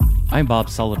I'm Bob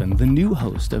Sullivan, the new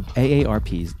host of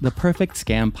AARP's The Perfect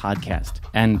Scam podcast.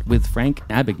 And with Frank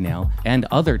Abagnale and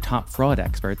other top fraud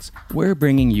experts, we're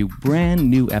bringing you brand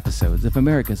new episodes of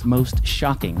America's most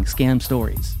shocking scam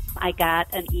stories. I got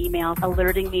an email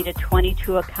alerting me to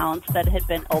 22 accounts that had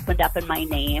been opened up in my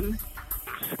name.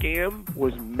 Scam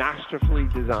was masterfully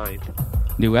designed.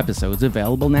 New episodes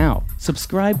available now.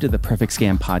 Subscribe to the Perfect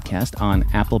Scam podcast on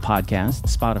Apple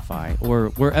Podcasts, Spotify, or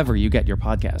wherever you get your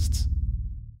podcasts.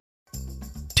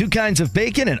 Two kinds of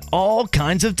bacon and all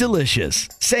kinds of delicious.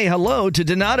 Say hello to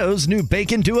Donato's new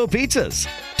Bacon Duo pizzas.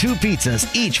 Two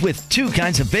pizzas, each with two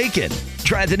kinds of bacon.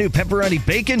 Try the new Pepperoni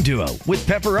Bacon Duo with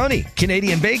pepperoni,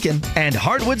 Canadian bacon, and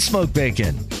hardwood smoked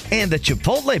bacon. And the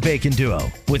Chipotle Bacon Duo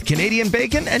with Canadian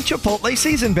bacon and Chipotle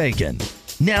seasoned bacon.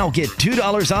 Now get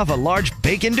 $2 off a large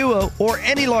Bacon Duo or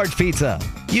any large pizza.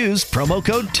 Use promo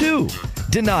code 2.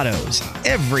 Donato's.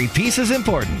 Every piece is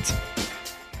important.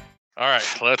 All right,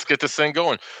 let's get this thing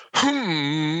going.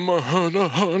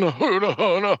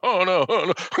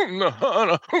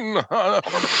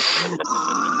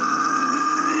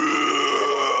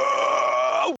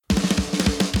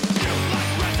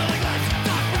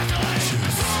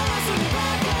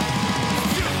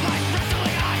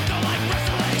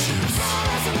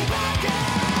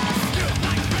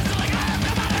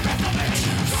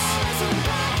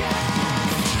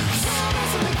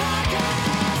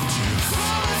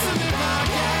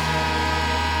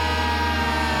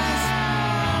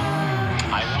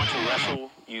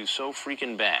 So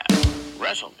freaking bad.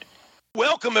 Wrestle me.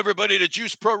 Welcome, everybody, to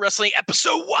Juice Pro Wrestling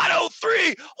episode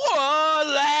 103. One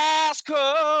last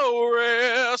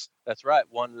caress. That's right,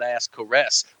 one last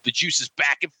caress. The Juice is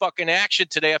back in fucking action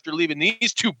today after leaving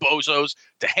these two bozos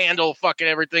to handle fucking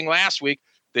everything last week.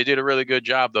 They did a really good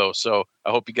job, though, so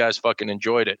I hope you guys fucking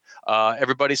enjoyed it.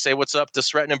 Everybody say what's up to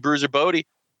Sretton and Bruiser Bodie.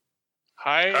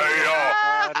 Hi,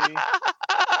 everybody.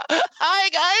 Hi,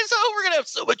 guys. Oh, we're going to have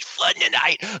so much fun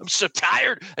tonight. I'm so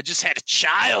tired. I just had a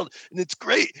child, and it's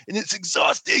great, and it's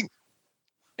exhausting.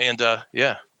 And,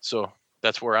 yeah, so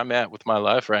that's where I'm at with my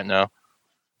life right now.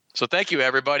 So thank you,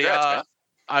 everybody.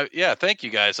 Thank you,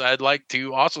 guys. I'd like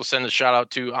to also send a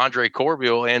shout-out to Andre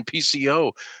Corbiel and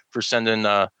PCO for sending,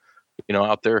 out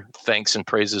their thanks and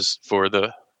praises for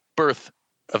the birth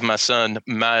of my son,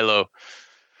 Milo.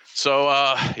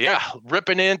 So,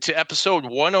 ripping into episode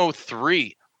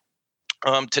 103.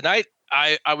 Tonight,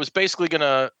 I was basically going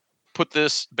to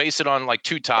base it on like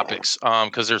two topics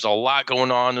because there's a lot going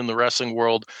on in the wrestling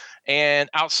world and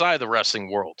outside the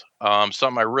wrestling world.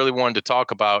 Something I really wanted to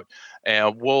talk about,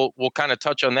 and we'll kind of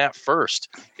touch on that first,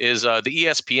 is the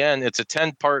ESPN. It's a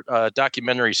 10-part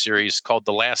documentary series called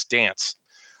The Last Dance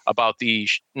about the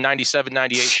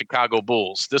 97-98 Chicago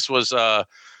Bulls. This was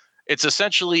it's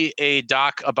essentially a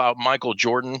doc about Michael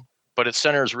Jordan, but it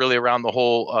centers really around the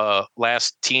whole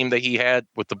last team that he had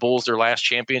with the Bulls, their last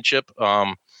championship.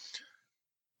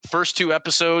 First two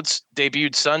episodes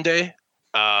debuted Sunday.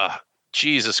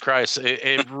 Jesus Christ,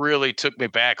 it really took me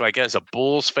back. Like, as a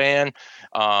Bulls fan,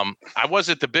 I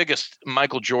wasn't the biggest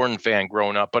Michael Jordan fan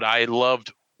growing up, but I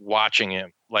loved watching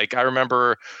him. Like, I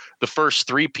remember the first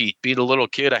three-peat, being a little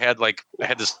kid, I had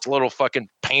this little fucking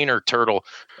painter turtle,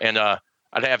 and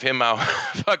I'd have him out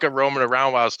fucking roaming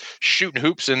around while I was shooting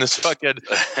hoops in this fucking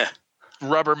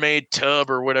Rubbermaid tub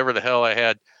or whatever the hell I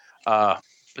had. But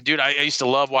dude, I used to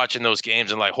love watching those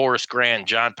games, and like Horace Grant,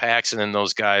 John Paxson, and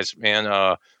those guys,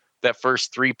 man. That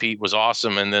first three-peat was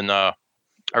awesome. And then I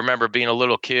remember being a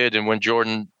little kid, and when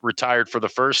Jordan retired for the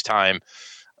first time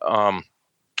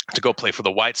to go play for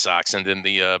the White Sox, and then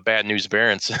the Bad News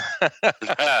Barons,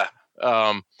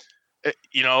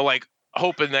 like,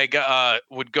 hoping they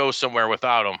would go somewhere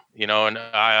without him, and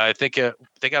I think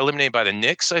they got eliminated by the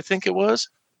Knicks. I think it was.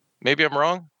 Maybe I'm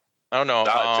wrong. I don't know.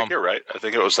 No, I think you're right. I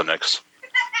think it was the Knicks.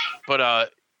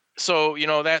 But so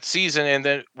that season, and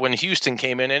then when Houston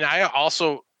came in, and I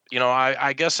also,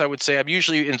 I guess I would say I'm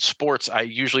usually in sports. I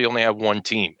usually only have one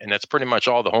team, and that's pretty much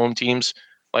all the home teams.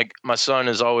 Like, my son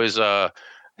is always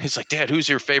he's like, Dad, who's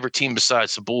your favorite team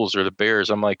besides the Bulls or the Bears?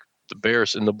 I'm like, the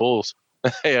Bears and the Bulls.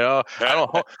 I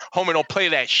homie don't play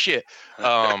that shit.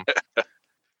 So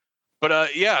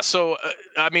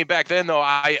I mean, back then though,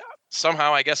 I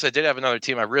guess I did have another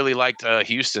team. I really liked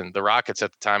Houston, the Rockets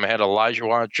at the time. I had Elijah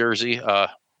Watt jersey.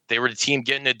 They were the team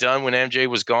getting it done when MJ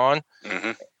was gone.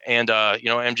 Mm-hmm. And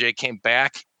MJ came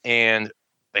back, and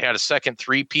they had a second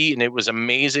three-peat, and it was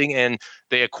amazing. And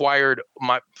they acquired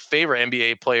my favorite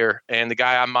NBA player and the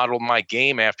guy I modeled my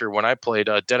game after when I played,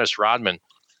 Dennis Rodman.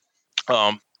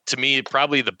 To me,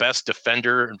 probably the best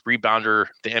defender and rebounder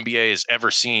the NBA has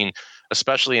ever seen,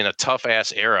 especially in a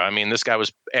tough-ass era. I mean, this guy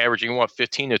was averaging,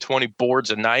 15 to 20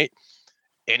 boards a night.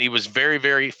 and he was very,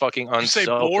 very fucking unselfish. You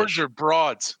say boards or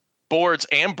broads? Boards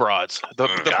and broads. The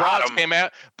broads came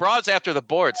out. Broads after the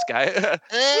boards, guy.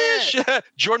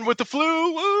 Jordan with the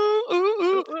flu.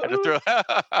 Had to throw.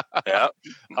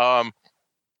 Yeah.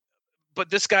 But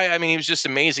this guy, I mean, he was just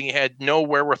amazing. He had no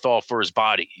wherewithal for his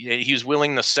body. He was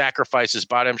willing to sacrifice his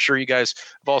body. I'm sure you guys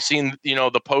have all seen,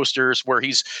 the posters where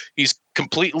he's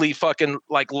completely fucking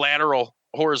like lateral,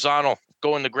 horizontal,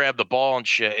 going to grab the ball and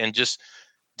shit, and just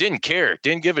didn't care,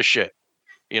 didn't give a shit.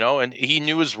 And he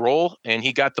knew his role, and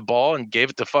he got the ball and gave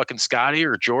it to fucking Scotty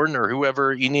or Jordan or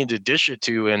whoever he needed to dish it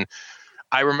to. And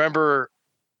I remember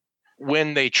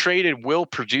when they traded Will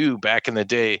Perdue back in the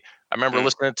day, I remember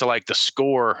listening to like The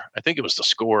Score. I think it was The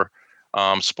Score,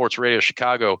 Sports Radio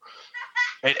Chicago.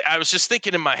 And I was just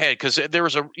thinking in my head, because there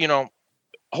was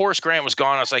Horace Grant was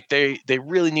gone. I was like, they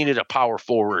really needed a power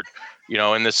forward,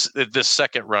 in this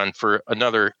second run for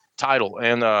another title.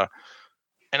 And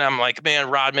I'm like, man,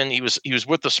 Rodman, he was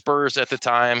with the Spurs at the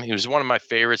time. He was one of my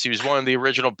favorites. He was one of the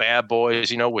original bad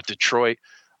boys, with Detroit.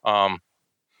 I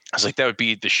was like, that would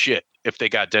be the shit if they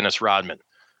got Dennis Rodman.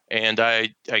 And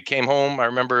I came home. I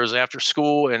remember it was after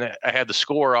school, and I had The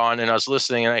Score on, and I was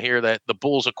listening, and I hear that the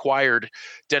Bulls acquired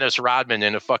Dennis Rodman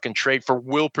in a fucking trade for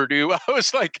Will Perdue. I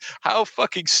was like, how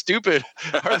fucking stupid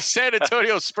are the San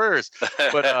Antonio Spurs?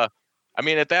 But I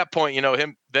mean, at that point,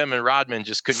 them and Rodman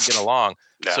just couldn't get along.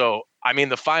 Yeah. So I mean,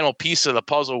 the final piece of the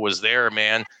puzzle was there,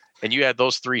 man. And you had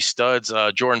those three studs,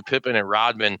 Jordan, Pippen, and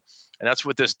Rodman, and that's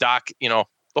what this doc, the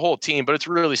whole team. But it's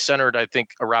really centered, I think,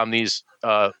 around these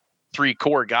three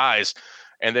core guys.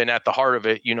 And then at the heart of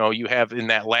it, you have in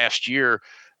that last year,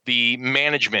 the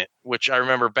management, which I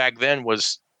remember back then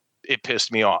it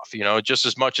pissed me off, just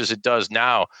as much as it does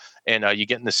now. And you're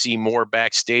getting to see more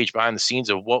backstage behind the scenes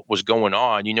of what was going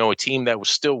on. A team that was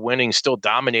still winning, still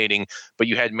dominating, but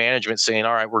you had management saying,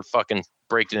 all right, we're fucking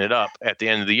breaking it up at the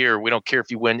end of the year. We don't care if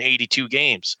you win 82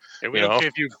 games. Yeah, we don't care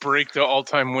if you break the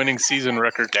all-time winning season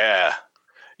record. Yeah.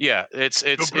 Yeah, it's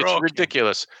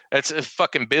ridiculous. It's a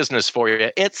fucking business for you.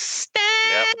 It stinks.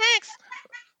 Yep.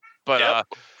 But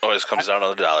always comes down to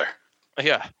the dollar.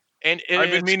 Yeah. And I've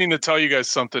been meaning to tell you guys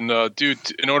something, dude.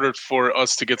 In order for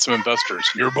us to get some investors,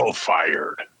 you're both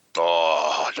fired.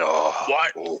 Oh no!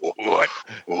 What?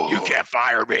 You can't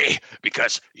fire me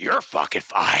because you're fucking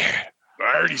fired.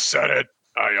 I already said it.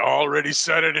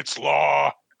 It's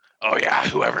law. Oh yeah.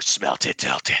 Whoever smelt it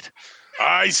dealt it.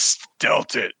 I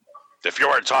dealt it. If you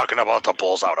weren't talking about the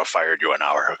Bulls, I would have fired you an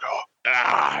hour ago.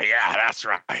 Ah, yeah, that's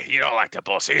right. You don't like the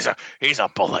Bulls. He's a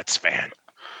Bullets fan.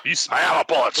 I am a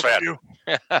Bullets fan. You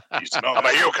smell I'm a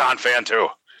UConn fan too.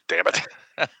 Damn it.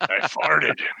 I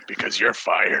farted because you're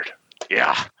fired.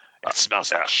 Yeah. It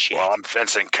smells like shit. Well, I'm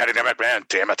Vincent Kennedy McMahon,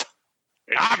 damn it.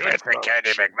 I'm Vincent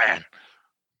Kennedy McMahon.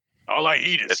 All I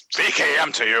eat is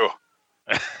BKM to you.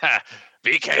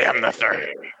 BKM the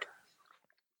third.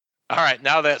 All right,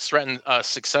 now that Stratton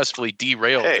successfully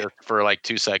derailed there for like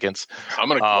 2 seconds. I'm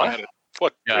going to go at it.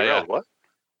 What? Yeah. What?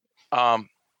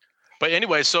 But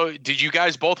anyway, so did you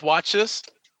guys both watch this?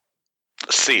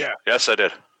 Yeah. Yes, I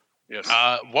did. Yes.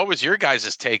 What was your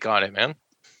guys' take on it, man?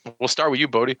 We'll start with you,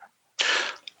 Bodie.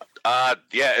 Yeah,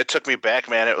 it took me back,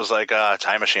 man. It was like a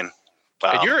time machine.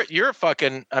 And you're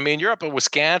fucking. I mean, you're up in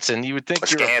Wisconsin. You would think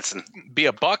you'd be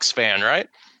a Bucks fan, right?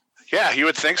 Yeah, you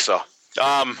would think so.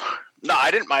 No,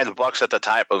 I didn't mind the Bucks at the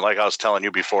time, but like I was telling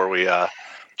you before we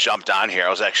jumped on here, I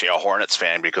was actually a Hornets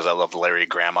fan because I love Larry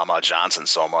Grandmama Johnson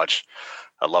so much.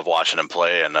 I love watching him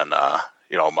play, and then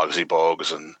Muggsy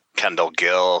Bogues and Kendall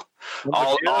Gill,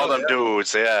 all them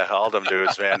dudes,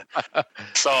 man.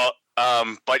 So,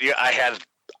 but yeah,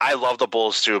 I love the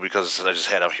Bulls too because I just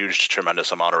had a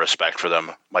tremendous amount of respect for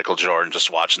them. Michael Jordan, just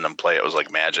watching them play, it was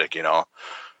like magic,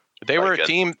 They were a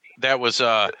team that was.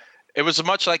 It was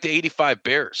much like the '85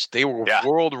 Bears. They were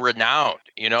world renowned.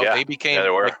 They became. Yeah, they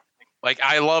were. Like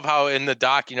I love how in the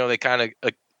doc, they kind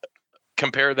of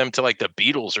compare them to like the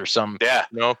Beatles or something. Yeah.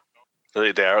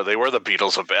 They were the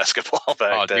Beatles of basketball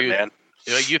back then, man.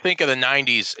 Like you think of the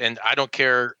 '90s, and I don't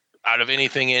care out of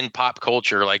anything in pop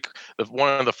culture. Like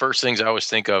one of the first things I always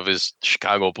think of is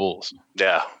Chicago Bulls.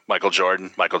 Yeah, Michael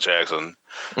Jordan, Michael Jackson,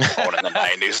 born in the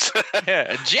 '90s.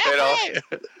 Yeah,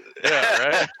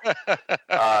 Yeah,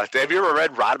 right. Have you ever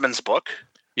read Rodman's book?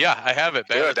 Yeah, I have it.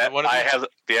 Dude,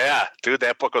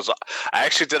 that book was. I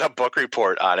actually did a book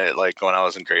report on it, like when I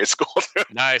was in grade school.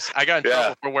 Nice. I got in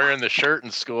trouble for wearing the shirt in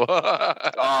school.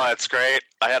 Oh, that's great.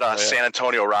 I had a San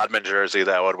Antonio Rodman jersey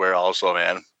that I would wear also,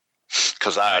 man.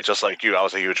 Because just like you, I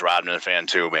was a huge Rodman fan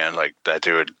too, man. Like that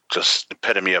dude, just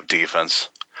epitome of defense.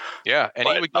 Yeah, and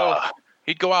he would go.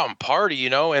 He'd go out and party,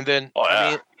 and then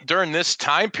during this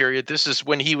time period, this is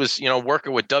when he was,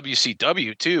 working with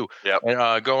WCW too. Yep.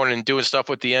 And going and doing stuff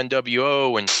with the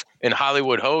NWO and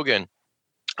Hollywood Hogan.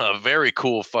 Very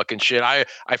cool fucking shit. I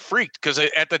freaked because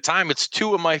at the time it's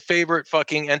two of my favorite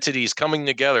fucking entities coming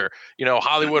together.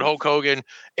 Hollywood Hulk Hogan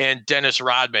and Dennis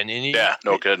Rodman. And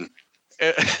no kidding.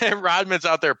 Rodman's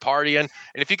out there partying. And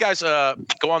if you guys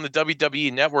go on the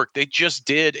WWE Network, they just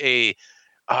did a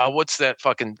what's that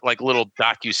fucking like little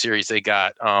docu-series they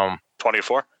got?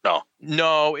 24? No,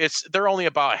 they're only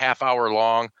about a half hour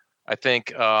long, I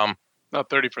think. Not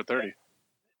 30 for 30.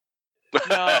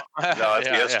 No, it's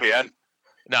ESPN.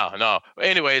 Yeah. No.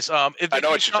 Anyways, I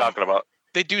know what you're talking about.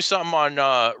 They do something on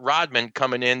Rodman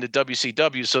coming in to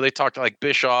WCW, so they talked to like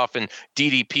Bischoff and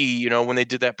DDP. When they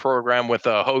did that program with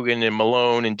Hogan and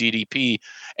Malone and DDP,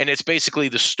 and it's basically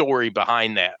the story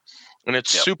behind that, and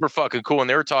it's super fucking cool. And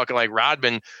they were talking like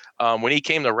Rodman when he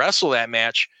came to wrestle that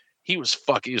match. He was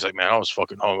like, man, I was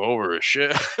fucking hungover as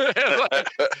shit.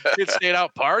 He stayed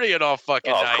out partying all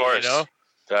fucking night, of course.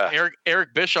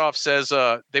 Eric Bischoff says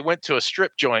they went to a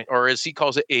strip joint, or as he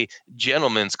calls it, a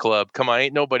gentleman's club. Come on,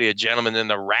 ain't nobody a gentleman in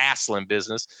the wrestling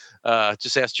business.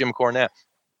 Just ask Jim Cornette.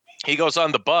 He goes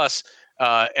on the bus,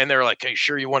 and they're like, hey,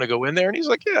 sure you want to go in there? And he's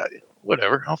like, yeah,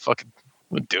 whatever. I'll fucking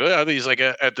do it. He's like,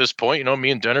 at this point,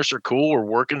 me and Dennis are cool. We're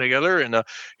working together. And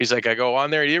he's like, I go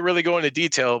on there. He didn't really go into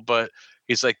detail, but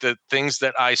he's like, the things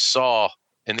that I saw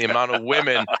and the amount of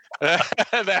women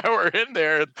that were in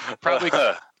there probably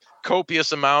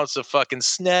copious amounts of fucking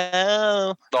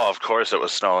snow. Oh, of course it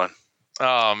was snowing.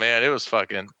 Oh man, it was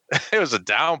a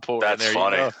downpour. That's in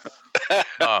there,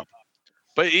 funny.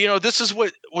 But this is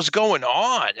what was going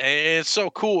on, and it's so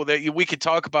cool that we could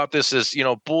talk about this as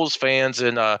Bulls fans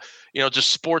and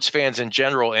just sports fans in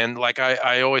general. And like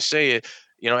I always say,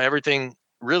 everything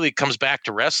really comes back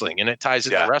to wrestling, and it ties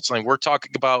into wrestling. We're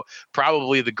talking about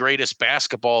probably the greatest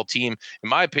basketball team, in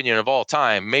my opinion, of all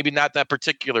time. Maybe not that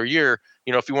particular year.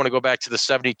 If you want to go back to the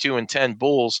 72-10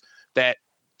 Bulls, that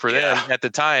for them at the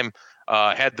time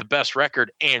had the best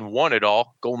record and won it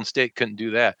all. Golden State couldn't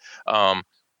do that.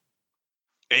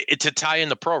 To tie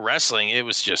into pro wrestling, it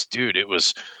was just, dude, it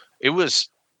was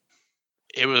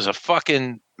a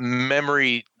fucking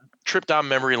memory trip down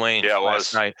memory lane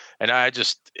last night, and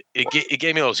it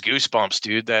gave me those goosebumps,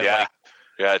 dude. That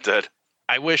it did.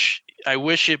 I wish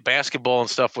basketball and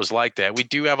stuff was like that. We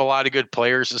do have a lot of good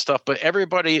players and stuff, but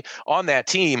everybody on that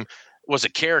team was a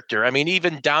character. I mean,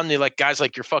 even down to like guys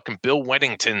like your fucking Bill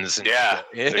Weddingtons.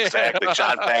 And exactly.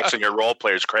 John Banks and your role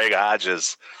players, Craig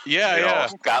Hodges.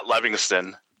 Scott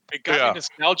Livingston. It got me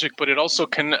nostalgic, but it also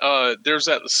can. There's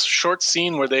that short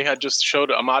scene where they had just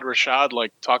showed Ahmad Rashad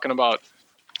like talking about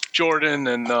Jordan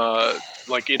and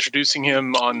like introducing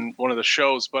him on one of the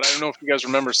shows. But I don't know if you guys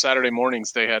remember Saturday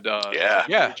mornings they had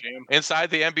Jam. Inside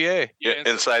the NBA.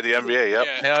 Inside the NBA. Yep.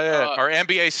 Yeah. Our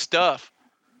NBA stuff.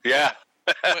 Yeah.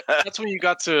 But that's when you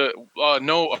got to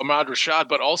know Ahmad Rashad,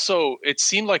 but also it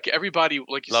seemed like everybody,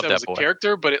 like you said, was a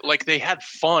character, but they had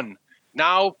fun.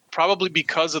 Now, probably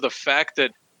because of the fact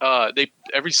that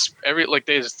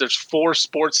there's 4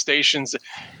 sports stations.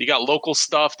 You got local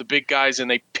stuff, the big guys, and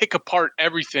they pick apart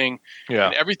everything. Yeah.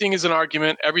 And everything is an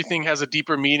argument. Everything has a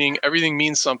deeper meaning. Everything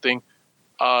means something.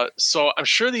 So I'm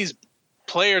sure these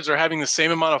players are having the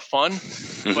same amount of fun,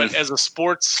 but as a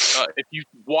sports, if you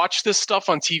watch this stuff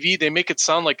on TV, they make it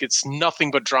sound like it's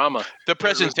nothing but drama. The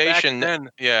presentation,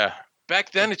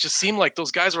 back then it just seemed like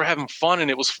those guys were having fun, and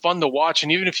it was fun to watch.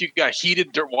 And even if you got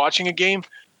heated watching a game,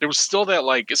 there was still that,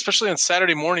 like, especially on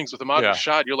Saturday mornings with Ahmad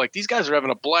Rashad, you're like, these guys are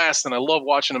having a blast, and I love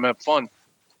watching them have fun.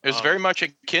 It was very much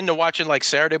akin to watching like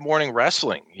Saturday morning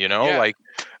wrestling, like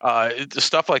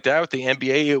stuff like that with the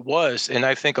NBA. It was, and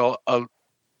I think a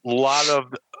lot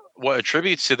of what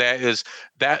attributes to that is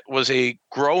that was a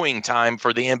growing time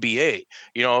for the NBA.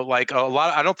 Like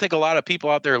I don't think a lot of people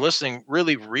out there listening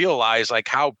really realize like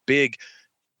how big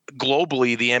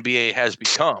globally the NBA has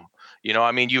become.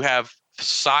 I mean, you have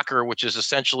soccer, which is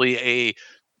essentially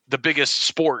the biggest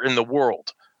sport in the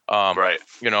world. Right.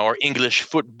 Or English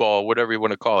football, whatever you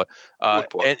want to call it.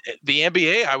 And the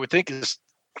NBA, I would think is,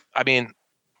 I mean,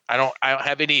 I don't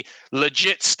have any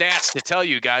legit stats to tell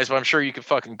you guys, but I'm sure you can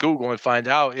fucking Google and find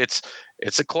out. It's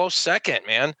a close second,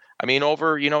 man. I mean,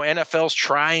 NFL's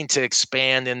trying to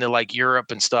expand into like Europe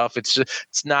and stuff. It's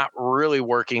not really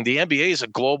working. The NBA is a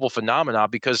global phenomenon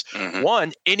because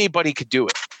one, anybody could do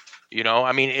it.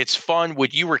 I mean, it's fun.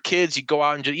 When you were kids, you go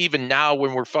out and even now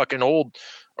when we're fucking old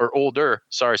or older.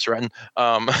 Sorry, Stratton.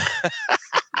 I'll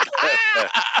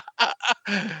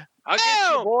get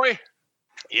you, boy.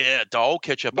 Yeah, dog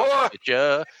catch up.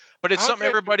 But it's something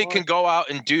everybody can go out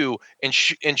and do and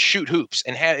shoot hoops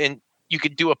and you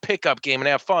could do a pickup game and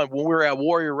have fun. When we were at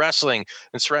Warrior Wrestling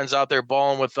and Sren's out there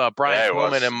balling with Brian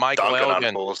Pillman and Michael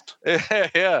Elgin.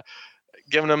 Yeah,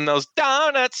 giving them those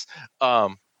donuts.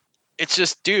 It's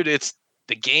just, dude,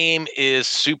 the game is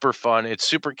super fun. It's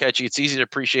super catchy. It's easy to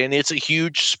appreciate, and it's a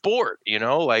huge sport.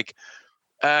 Like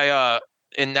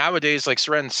and nowadays, like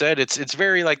Sren said, it's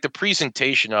very like the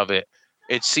presentation of it.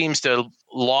 It seems to have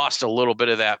lost a little bit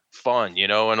of that fun,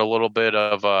 and a little bit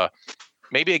of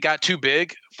maybe it got too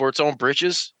big for its own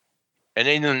britches. And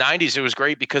in the 90s, it was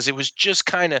great because it was just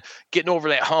kind of getting over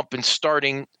that hump and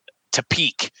starting to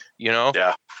peak,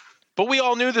 Yeah. But we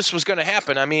all knew this was going to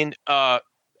happen. I mean,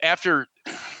 after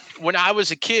when I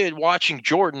was a kid watching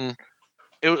Jordan,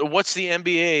 what's the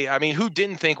NBA? I mean, who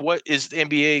didn't think, what is the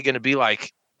NBA going to be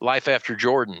like life after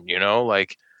Jordan?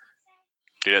 Like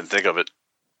you didn't think of it.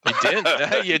 You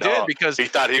did. You did because he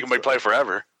thought he could play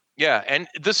forever. Yeah, and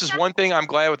this is one thing I'm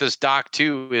glad with this doc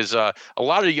too is a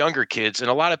lot of younger kids and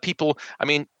a lot of people. I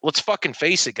mean, let's fucking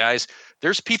face it, guys.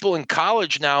 There's people in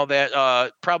college now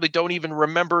that probably don't even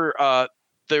remember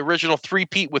the original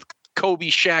three-peat with Kobe,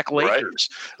 Shaq, Lakers,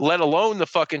 let alone the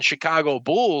fucking Chicago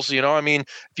Bulls. I mean,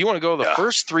 if you want to go to the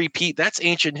first three-peat, that's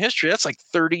ancient history. That's like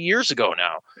 30 years ago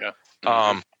now.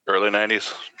 Yeah. Early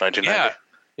 90s, 1990.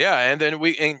 Yeah, and then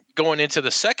going into the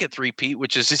second three-peat,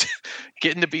 which is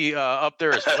getting to be up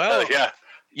there as well. Yeah.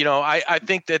 I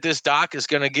think that this doc is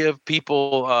going to give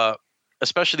people,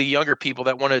 especially younger people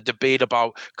that want to debate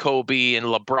about Kobe and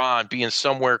LeBron being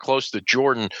somewhere close to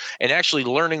Jordan and actually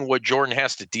learning what Jordan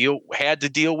had to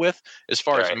deal with as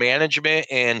far as management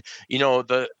and,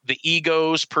 the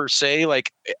egos per se.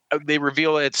 Like they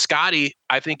reveal that Scotty,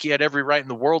 I think he had every right in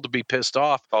the world to be pissed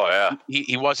off. Oh, yeah.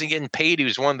 He wasn't getting paid. He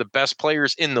was one of the best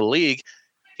players in the league.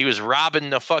 He was robbing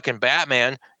the fucking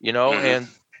Batman, and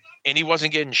he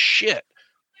wasn't getting shit.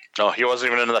 No, he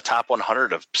wasn't even in the top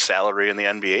 100 of salary in the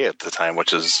NBA at the time,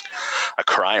 which is a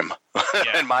crime,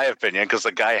 in my opinion, because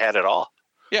the guy had it all.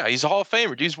 Yeah, he's a Hall of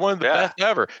Famer. He's one of the best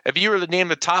ever. If you were to name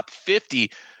the top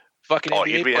 50 fucking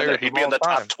NBA players, he'd be in the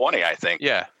top 20, I think.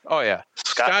 Yeah. Oh, yeah.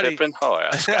 Scotty Pippen? Oh,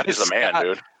 yeah. Scotty's the man,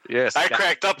 dude. Yes. I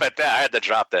cracked up at that. I had to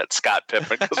drop that Scott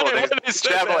Pippen. Because when they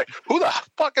said like, who the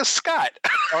fuck is Scott?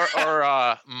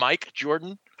 or Mike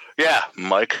Jordan. Yeah,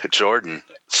 Mike Jordan,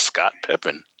 Scott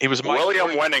Pippen. He was William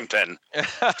Wennington,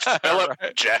 Philip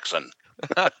Jackson.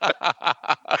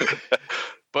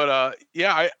 But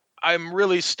I'm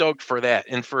really stoked for that,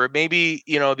 and for maybe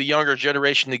the younger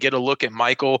generation to get a look at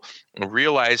Michael and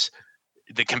realize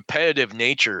the competitive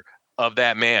nature of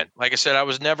that man. Like I said, I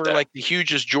was never like the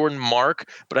hugest Jordan mark,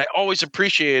 but I always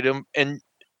appreciated him and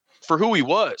for who he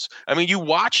was. I mean, you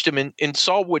watched him and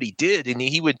saw what he did, and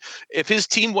he would, if his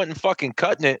team wasn't fucking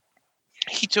cutting it,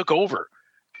 he took over.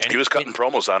 And he was cutting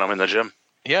promos on him in the gym.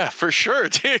 Yeah, for sure,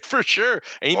 dude, for sure.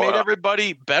 And he made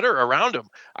everybody better around him.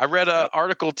 I read an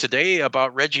article today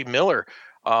about Reggie Miller.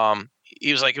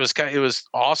 He was like, it was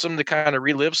awesome to kind of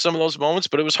relive some of those moments,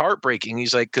 but it was heartbreaking.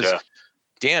 He's like,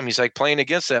 damn, he's like playing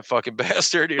against that fucking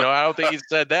bastard. I don't think he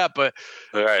said that, but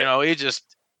he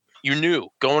just, you knew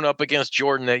going up against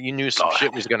Jordan that you knew some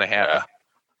shit was going to happen.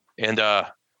 Yeah. And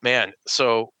man,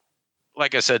 so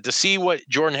like I said, to see what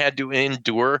Jordan had to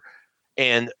endure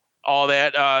and all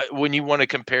that, when you want to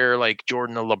compare like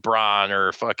Jordan to LeBron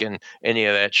or fucking any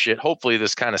of that shit, hopefully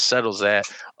this kind of settles that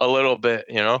a little bit,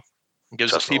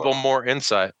 gives people more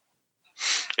insight.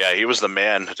 Yeah, he was the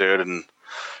man, dude. And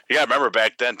you got to remember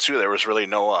back then too, there was really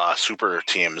no super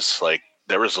teams. Like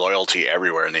there was loyalty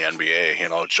everywhere in the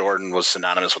NBA. Jordan was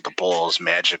synonymous with the Bulls,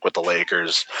 Magic with the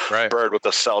Lakers, Bird with the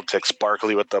Celtics,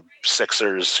 Barkley with the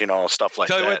Sixers, stuff like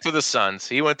that. Until he went to the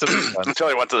Suns. Until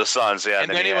he went to the Suns, yeah.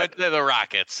 And then he went to the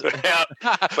Rockets. Yeah.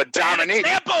 But Dominique.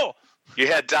 You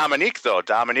had Dominique, though.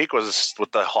 Dominique was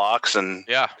with the Hawks, and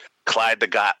Clyde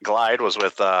the Glide was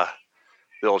with the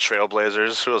old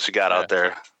Trailblazers. Who else you got out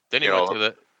there? Then he went to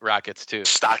the Rockets, too.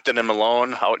 Stockton and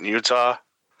Malone out in Utah.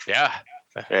 Yeah.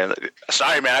 And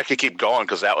sorry, man, I could keep going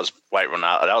because that was that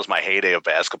was my heyday of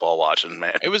basketball watching,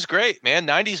 man. It was great, man.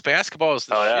 90s basketball is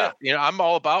the shit. I'm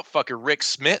all about fucking Rick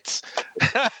Smits.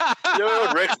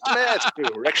 Dude, Rick Smits,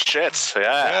 dude. Rick Shits,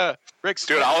 yeah. Rick Smits.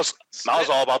 Dude, I was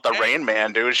all about the Rain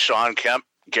Man, dude. Sean Kemp,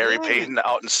 Gary Payton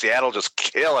out in Seattle just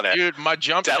killing it. Dude, my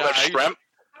jump shot.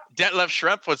 Detlef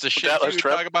Schrempf was the shit. Detlef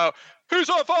Schrempf. Talk about, he's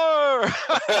on fire.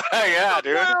 Yeah,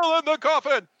 dude. Nail in the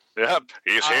coffin. Yep,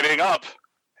 he's heating up.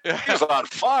 Yeah. He's on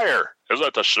fire. Is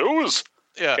that the shoes?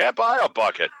 Yeah. Can't buy a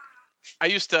bucket. I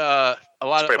used to, a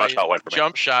lot of my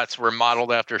jump shots were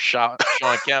modeled after Sean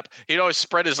Kemp. He'd always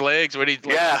spread his legs when he'd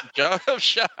jump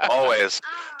shot. Always.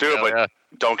 Dude,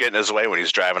 don't get in his way when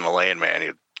he's driving the lane,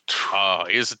 man.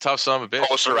 He's a tough son of a bitch.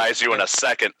 Posterize you in a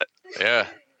second. Yeah.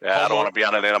 Yeah, I don't want to be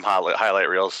on any of them highlight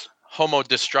reels. Homo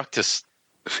destructus.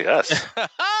 Yes.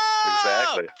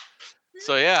 Exactly.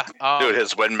 So, yeah. Dude,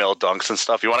 his windmill dunks and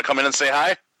stuff. You want to come in and say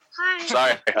hi? Hi.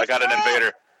 Sorry, I got an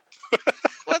invader.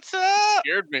 What's up?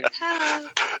 Scared me.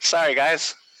 Sorry,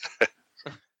 guys.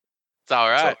 It's all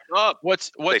right.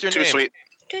 What's your too name? Sweet.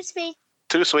 Too sweet.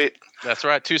 Too sweet. That's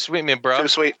right. Too sweet, man, bro. Too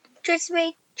sweet. Too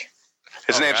sweet.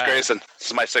 His All name's right. Grayson. This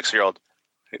is my 6-year-old.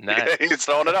 Nice. He's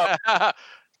throwing it up.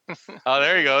 Oh,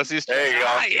 there he goes. There you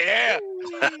go. Yeah.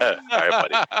 All right,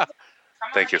 buddy.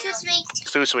 Thank you. Too sweet.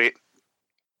 Too sweet.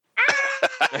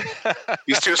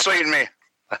 He's too sweet in me.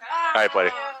 All right,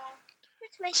 buddy.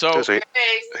 So Too sweet.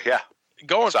 Yeah.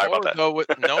 going Sorry about forward, that. though,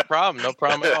 with no problem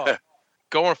at all.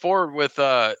 Going forward with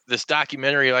this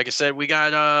documentary, like I said, we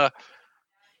got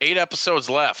 8 episodes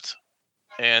left,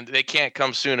 and they can't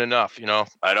come soon enough. You know.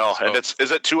 I know. So- And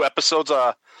is it 2 episodes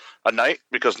a night?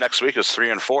 Because next week is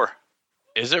 3 and 4.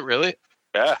 Is it really?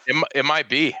 Yeah. It might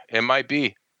be. It might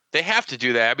be. They have to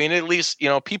do that. I mean, at least,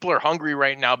 people are hungry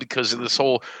right now because of this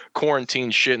whole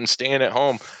quarantine shit and staying at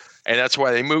home. And that's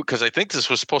why they moved. Because I think this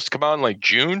was supposed to come out in like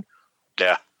June.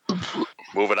 Yeah.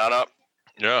 Moving on up.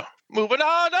 Yeah. Moving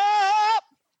on up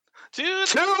to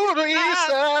the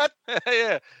east.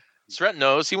 Yeah. Sret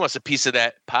knows he wants a piece of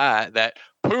that pie, that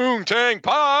poontang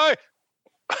pie.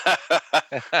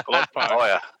 Love pie. Oh,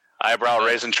 yeah. Eyebrow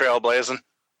raising, trailblazing.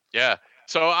 Yeah.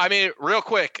 So, I mean, real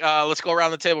quick, let's go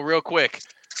around the table real quick.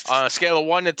 On a scale of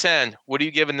 1 to 10, what are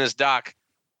you giving this doc?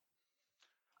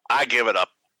 I give it a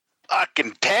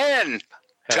fucking 10.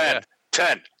 10.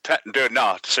 10. Dude,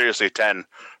 no, seriously, 10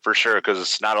 for sure. Because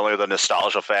it's not only the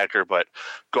nostalgia factor, but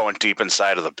going deep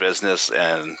inside of the business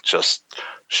and just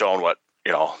showing what,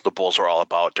 the Bulls were all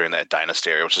about during that dynasty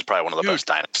era, which is probably one of the best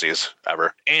dynasties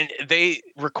ever. And they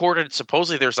recorded,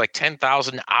 supposedly there's like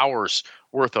 10,000 hours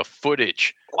worth of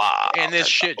footage. Wow. And this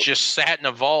shit just sat in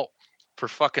a vault for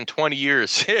fucking 20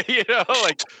 years.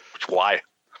 Like why?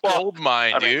 gold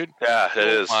mine, dude. Yeah, it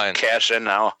is. Mine. Cash in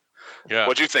now. Yeah.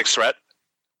 What'd you think, Sret?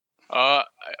 I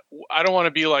don't want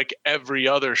to be like every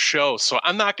other show, so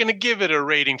I'm not going to give it a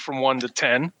rating from 1 to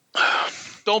 10.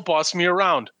 Don't boss me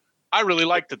around. I really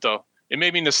liked it, though. It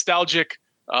made me nostalgic.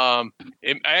 I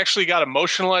actually got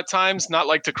emotional at times, not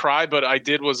like to cry, but I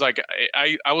did was like,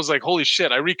 I was like, holy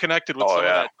shit, I reconnected with some of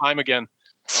that time again.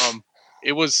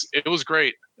 It was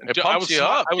great. I was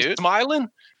smiling,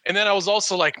 and then I was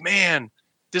also like, man,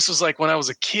 this was like when I was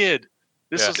a kid.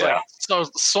 This was like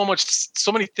so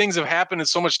many things have happened in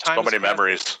so much time. So many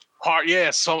memories. Hard, yeah.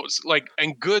 So like,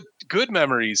 and good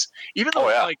memories. Even though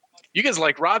like you guys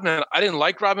like Rodman, I didn't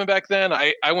like Rodman back then.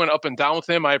 I went up and down with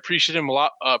him. I appreciated him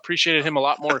a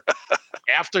lot more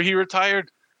after he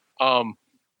retired.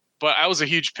 But I was a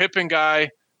huge Pippen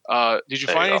guy. Did you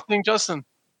find anything, Justin?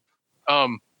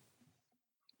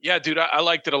 Yeah, dude, I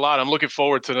liked it a lot. I'm looking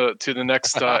forward to the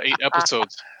next 8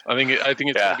 episodes. I think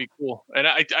it's gonna be cool, and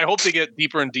I hope they get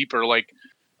deeper and deeper. Like,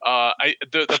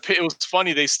 it was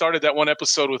funny. They started that one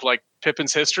episode with like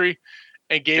Pippen's history,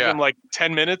 and gave him like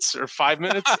 10 minutes or 5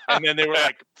 minutes, and then they were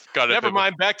like, "Never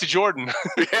mind, back to Jordan."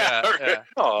 Yeah.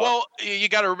 Well, you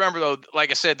got to remember though.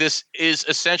 Like I said, this is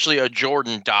essentially a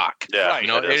Jordan doc. Yeah, right.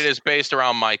 It is based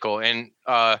around Michael, and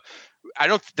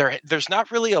there's not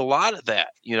really a lot of that,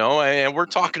 and we're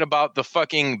talking about the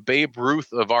fucking Babe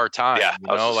Ruth of our time. Yeah,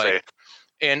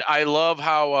 and I love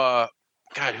how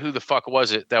God, who the fuck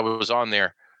was it that was on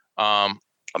there? Ahmad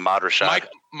Rashad.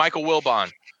 Michael Wilbon.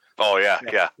 Oh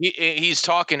yeah. He's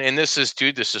talking, and this is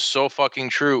so fucking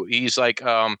true. He's like,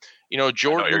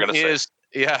 Jordan is,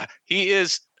 he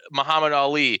is Muhammad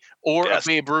Ali or a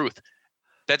Babe Ruth.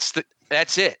 That's it.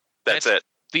 That's it.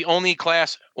 The only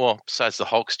class, well, besides the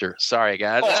Hulkster. Sorry,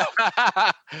 guys.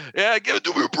 Yeah, give it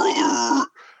to me,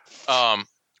 brother.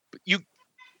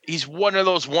 He's one of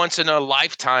those once in a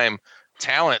lifetime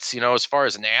talents, as far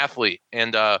as an athlete,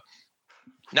 and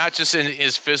not just in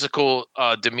his physical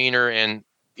demeanor and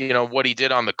what he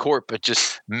did on the court, but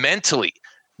just mentally,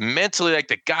 like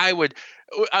the guy would.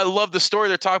 I love the story.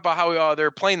 They're talking about how they're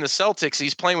playing the Celtics.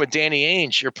 He's playing with Danny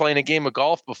Ainge. You're playing a game of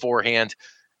golf beforehand,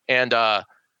 and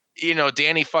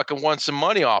Danny fucking won some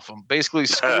money off him, basically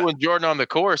schooling Jordan on the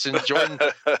course. And Jordan,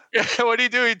 what did he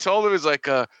do? He told him, like,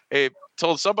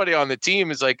 told somebody on the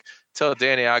team, is like, tell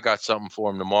Danny I got something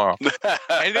for him tomorrow.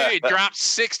 And then he dropped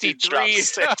 63.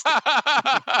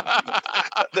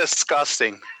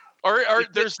 Disgusting. Or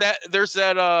there's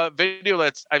that video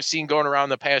that's I've seen going around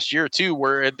the past year too,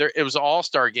 where it was an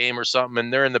all-star game or something,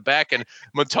 and they're in the back, and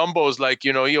Mutombo's like,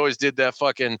 he always did that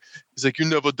fucking. He's like, you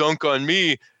never dunk on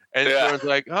me, and Jordan's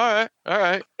like, all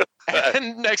right.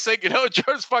 And next thing you know,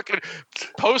 Jordan's fucking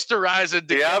posterizing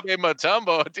Dikembe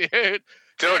Mutombo, dude.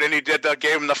 Dude, and he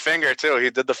gave him the finger too. He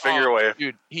did the finger wave.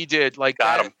 Dude, he did. Like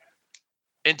Got him.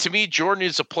 And to me, Jordan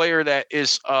is a player that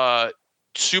is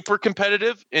super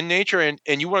competitive in nature. And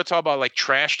you want to talk about like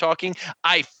trash talking?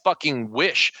 I fucking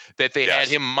wish that they had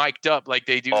him mic'd up like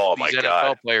they do these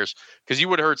NFL players. Because you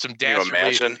would have heard some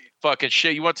dastardly fucking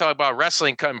shit. You want to talk about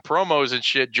wrestling, cutting promos and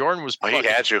shit. Jordan was he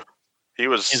had you.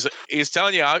 He's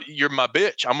telling you, you're my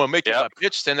bitch. I'm going to make you my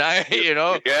bitch tonight, you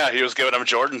know? Yeah, he was giving him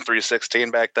Jordan 316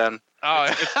 back then. Oh,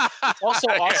 it's also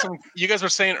awesome. You guys were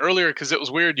saying earlier, because it was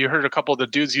weird, you heard a couple of the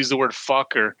dudes use the word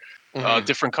fuck or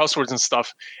different cuss words and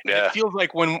stuff. Yeah. It feels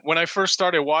like when I first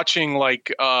started watching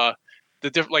like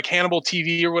like Hannibal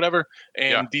TV or whatever,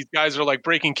 and these guys are like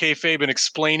breaking kayfabe and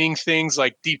explaining things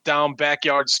like deep down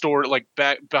backyard story, like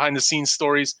back behind the scenes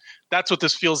stories. That's what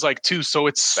this feels like too. So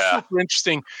it's super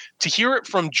interesting to hear it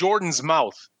from Jordan's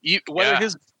mouth, whether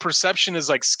his perception is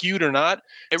like skewed or not.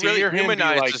 It really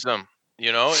humanizes them.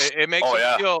 You know, it makes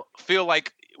them feel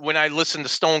like when I listen to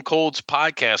Stone Cold's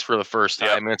podcast for the first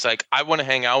time, and it's like, I want to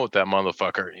hang out with that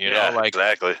motherfucker. You know, like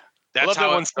exactly. I love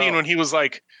that one scene when he was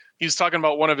like, he was talking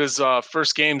about one of his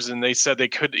first games, and they said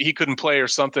he couldn't play or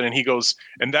something, and he goes,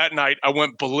 and that night I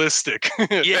went ballistic.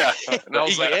 Yeah, and I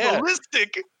was like,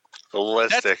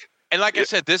 ballistic. And like I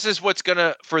said, this is what's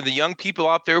for the young people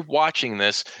out there watching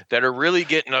this that are really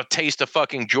getting a taste of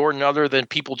fucking Jordan other than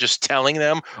people just telling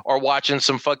them or watching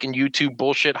some fucking YouTube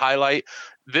bullshit highlight.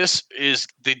 This is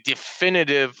the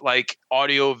definitive like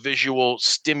audio visual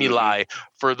stimuli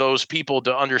for those people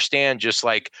to understand, just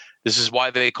like, this is why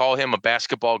they call him a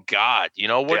basketball god. You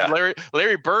know what?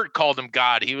 Larry Bird called him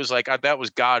God. He was like, that was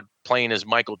God playing as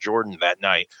Michael Jordan that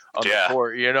night on the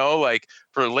court. You know, like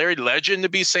for Larry Legend to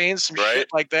be saying some shit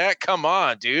like that. Come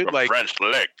on, dude. Like French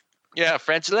lick. Yeah,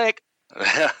 French lick.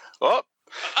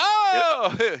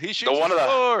 He shoots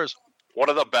floors. One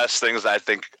of the best things I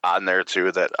think on there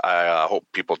too that I hope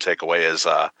people take away is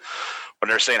when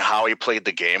they're saying how he played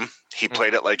the game. He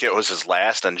played it like it was his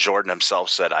last, and Jordan himself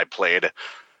said, I played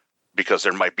because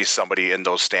there might be somebody in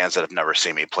those stands that have never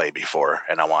seen me play before,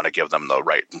 and I want to give them the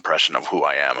right impression of who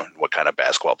I am and what kind of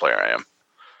basketball player I am.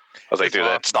 I was like, dude,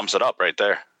 that sums it up right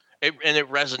there. It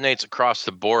resonates across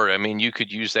the board. I mean, you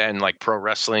could use that in like pro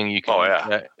wrestling. You can use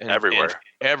that everywhere,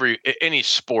 any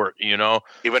sport. You know,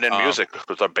 even in music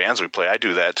with the bands we play, I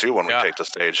do that too when we take the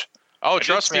stage. Oh,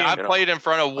 trust me, I've played in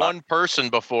front of one person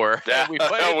before. Yeah, we've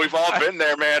all been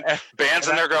there, man. Bands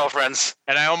and their girlfriends.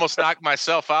 And I almost knocked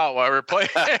myself out while we were playing.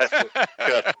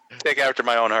 Good. Take after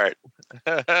my own heart.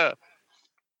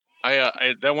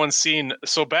 That one scene.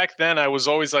 So back then, I was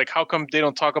always like, how come they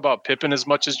don't talk about Pippen as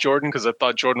much as Jordan? Because I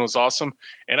thought Jordan was awesome.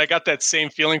 And I got that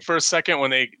same feeling for a second when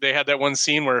they had that one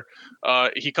scene where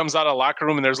he comes out of the locker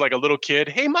room and there's like a little kid.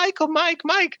 Hey, Mike.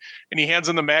 And he hands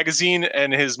him the magazine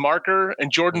and his marker.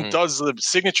 And Jordan does the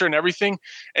signature and everything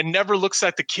and never looks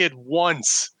at the kid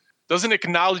once. Doesn't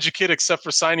acknowledge a kid except for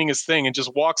signing his thing and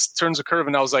just turns a curve.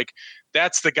 And I was like,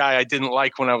 that's the guy I didn't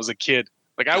like when I was a kid.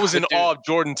 Like I was in awe of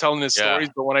Jordan telling his stories,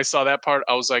 but when I saw that part,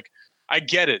 I was like, I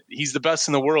get it. He's the best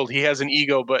in the world. He has an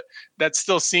ego, but that's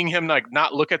still seeing him like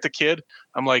not look at the kid.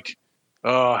 I'm like,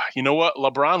 you know what?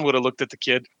 LeBron would have looked at the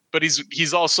kid, but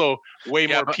he's also way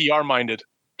more PR minded.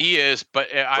 He is,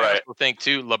 but I also think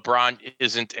too, LeBron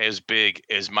isn't as big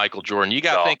as Michael Jordan. You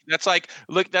got to think that's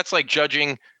like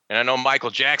judging. And I know Michael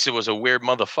Jackson was a weird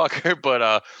motherfucker,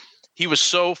 but he was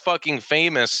so fucking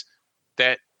famous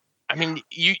that, I mean,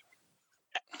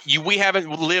 we haven't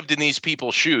lived in these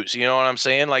people's shoes. You know what I'm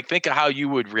saying? Like, think of how you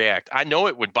would react. I know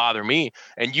it would bother me,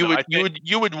 and you would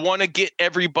want to get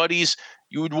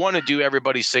you would want to do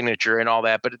everybody's signature and all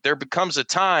that. But there becomes a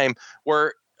time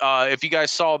where, if you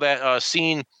guys saw that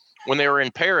scene when they were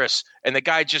in Paris, and the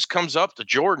guy just comes up to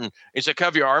Jordan, he's like,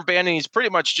 "Have your armband?" And he's pretty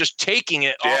much just taking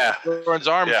it off Jordan's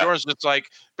arm. Yeah. Jordan's just like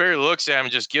barely looks at him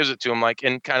and just gives it to him, like,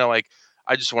 and kind of like,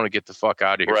 I just want to get the fuck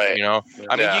out of here. Right. You know,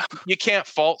 I mean, you can't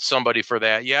fault somebody for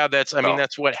that. Yeah. That's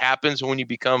what happens when you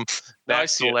become that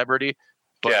celebrity.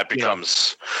 But, it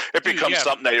becomes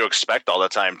something that you expect all the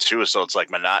time too. So it's like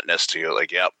monotonous to you.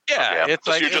 Like, it's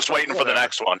like, you're just waiting for the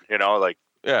next one, you know, like,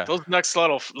 those next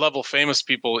level famous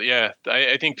people. Yeah.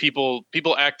 I think people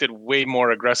acted way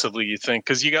more aggressively, you think,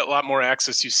 cause you got a lot more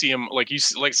access. You see them like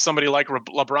somebody like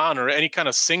LeBron or any kind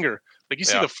of singer. Like you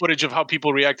see the footage of how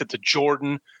people reacted to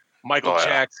Jordan, Michael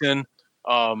Jackson,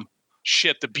 the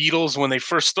Beatles when they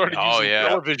first started using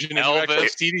television. And you actually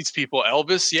see these people.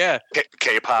 Elvis,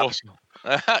 K-pop.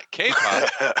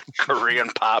 K-pop. Korean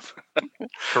pop.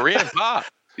 Korean pop.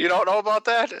 You don't know about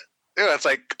that? Yeah, it's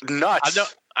like nuts.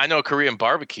 I know Korean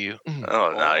barbecue.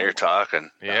 Oh, now you're talking.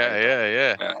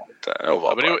 Yeah.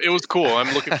 But it was cool.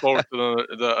 I'm looking forward to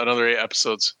another 8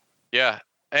 episodes. Yeah.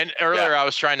 And earlier I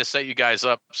was trying to set you guys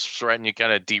up, and you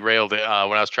kind of derailed it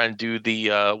when I was trying to do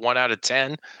the 1 out of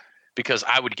 10 because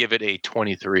I would give it a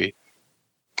 23.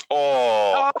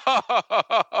 Oh,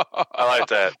 I like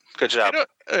that. Good job.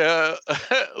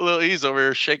 Lil E's over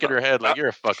here shaking her head like you're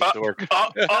a fucking dork.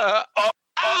 Got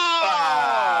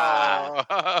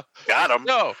him.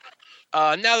 No.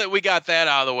 Now that we got that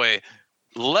out of the way,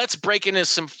 let's break into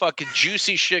some fucking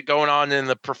juicy shit going on in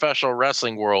the professional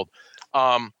wrestling world.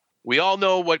 We all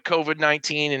know what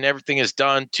COVID-19 and everything has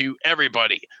done to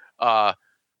everybody.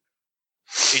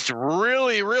 It's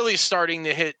really, really starting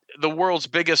to hit the world's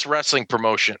biggest wrestling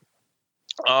promotion.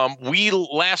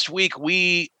 Last week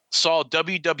we saw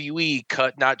WWE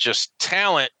cut not just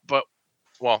talent, but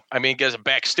guys,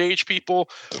 backstage people.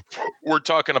 We're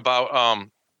talking about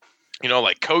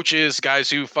like coaches, guys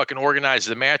who fucking organize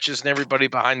the matches and everybody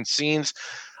behind the scenes.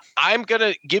 I'm going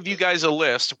to give you guys a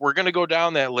list. We're going to go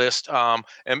down that list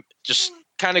and just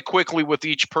kind of quickly with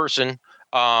each person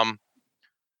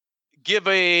give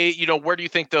a, where do you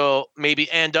think they'll maybe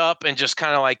end up and just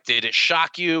kind of like, did it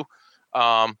shock you?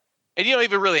 And you don't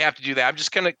even really have to do that. I'm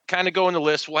just going to kind of go in the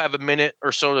list. We'll have a minute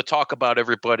or so to talk about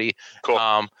everybody.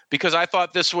 Cool. Because I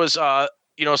thought this was,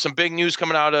 some big news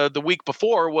coming out of the week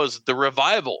before was the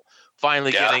Revival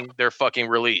finally getting their fucking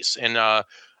release. And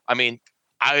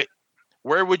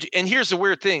where would you, and here's the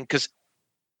weird thing, because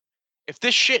if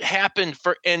this shit happened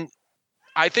and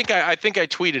I think I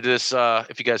tweeted this,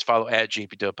 if you guys follow at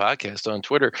JPW Podcast on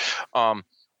Twitter,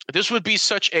 this would be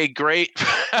such a great,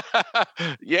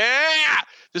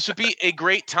 this would be a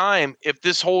great time if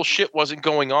this whole shit wasn't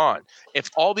going on. If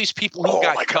all these people who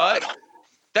got cut,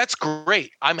 that's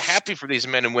great. I'm happy for these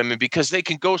men and women because they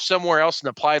can go somewhere else and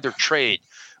apply their trade.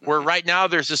 Where right now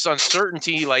there's this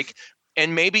uncertainty,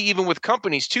 and maybe even with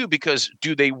companies too, because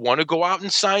do they want to go out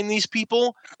and sign these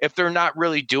people if they're not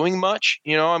really doing much?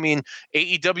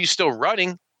 AEW is still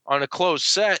running on a closed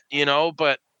set,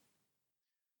 but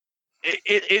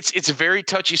it's a very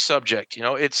touchy subject.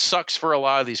 It sucks for a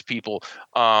lot of these people.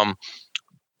 But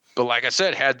like I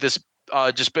said, had this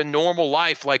just been normal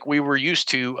life like we were used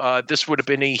to, this would have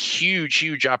been a huge,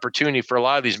 huge opportunity for a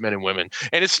lot of these men and women.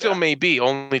 And it still may be.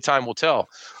 Only time will tell.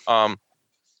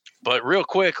 But real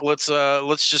quick, let's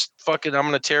just fucking, I'm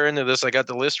going to tear into this. I got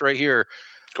the list right here.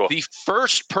 Cool. The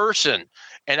first person,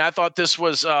 and I thought this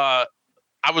was, I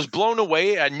was blown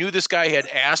away. I knew this guy had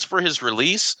asked for his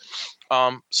release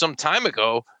some time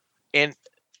ago, and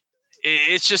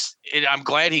it's just, I'm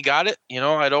glad he got it.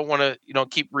 I don't want to,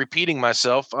 keep repeating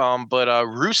myself. But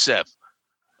Rusev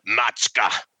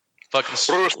Machka. Fucking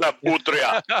Rusev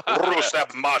Utria.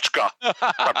 Rusev Machka.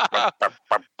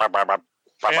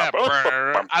 Yeah,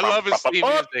 I love his theme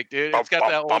music, dude. It's got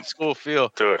that old school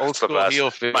feel. Dude, old school heel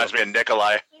feel. Reminds me of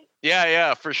Nikolai.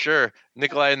 Yeah, for sure.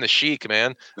 Nikolai and the Sheik,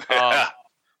 man.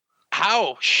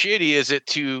 How shitty is it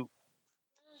to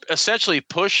essentially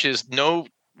push his no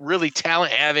really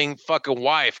talent having fucking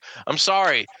wife? I'm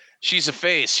sorry. She's a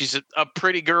face. She's a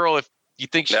pretty girl if you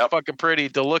think she's fucking pretty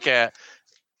to look at.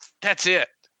 That's it.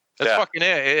 That's fucking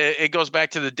it. It goes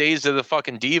back to the days of the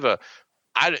fucking diva.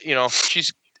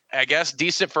 She's, I guess,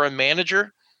 decent for a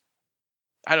manager.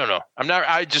 I don't know.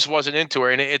 I just wasn't into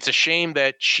her. And it's a shame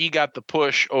that she got the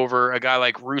push over a guy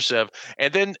like Rusev.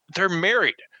 And then they're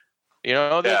married.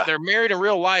 They're married in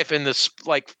real life. And this,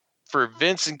 for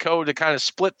Vince and Co. to kind of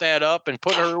split that up and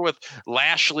put her with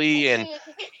Lashley, and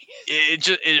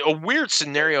a weird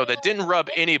scenario that didn't rub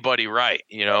anybody right,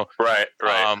 Right.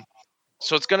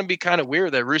 So it's going to be kind of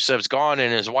weird that Rusev's gone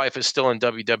and his wife is still in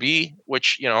WWE,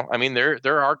 which,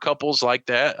 there are couples like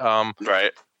that,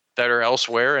 right, that are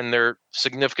elsewhere, and they're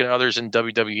significant others in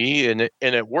WWE,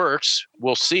 and it works.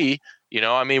 We'll see. We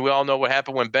all know what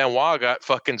happened when Benoit got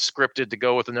fucking scripted to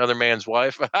go with another man's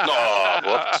wife.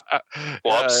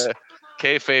 Whoops.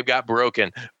 Kayfabe got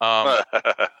broken. But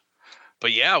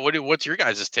yeah, what's your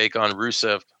guys' take on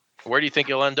Rusev? Where do you think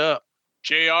he'll end up?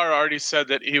 JR already said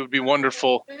that he would be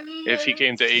wonderful if he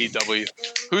came to AEW.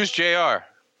 Who's JR? I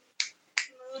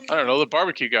don't know, the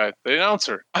barbecue guy, the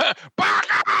announcer.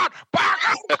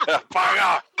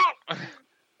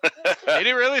 Did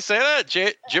he really say that?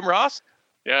 Jim Ross?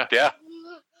 Yeah.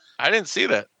 I didn't see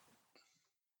that.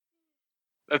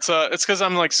 It's because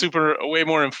I'm way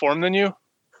more informed than you,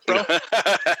 bro.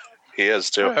 He is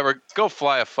too. Whatever. Go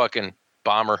fly a fucking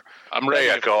bomber. I'm ready.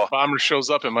 If a bomber shows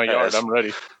up in my yard, I'm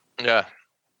ready. Yeah,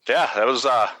 that was.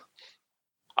 I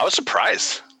was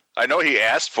surprised. I know he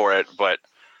asked for it, but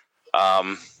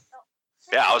I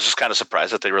was just kind of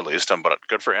surprised that they released him. But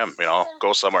good for him,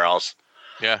 go somewhere else.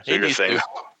 Yeah, do your thing.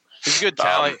 He's a good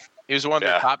talent. He was one of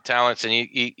the top talents, and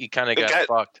he kind of got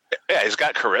fucked. Yeah, he's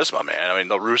got charisma, man.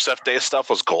 The Rusev Day stuff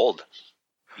was gold.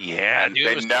 Yeah, and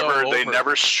they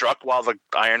never struck while the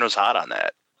iron was hot on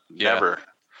that. Yeah. Never.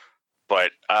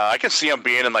 But I can see them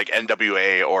being in like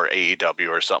NWA or AEW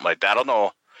or something like that. I don't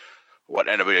know what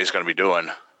NWA is going to be doing.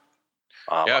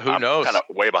 Who knows? I'm kind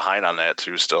of way behind on that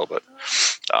too still, but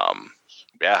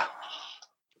that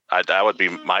would be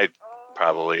my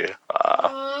probably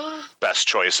best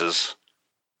choices.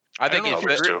 I think I don't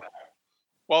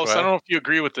know if you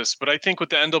agree with this, but I think with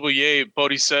the NWA,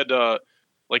 Bodie said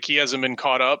like he hasn't been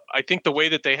caught up. I think the way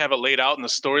that they have it laid out in the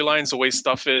storylines, the way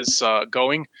stuff is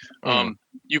going,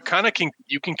 you can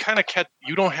catch.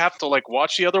 You don't have to like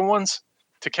watch the other ones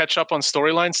to catch up on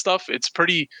storyline stuff. It's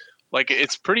pretty.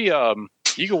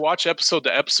 You can watch episode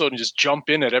to episode and just jump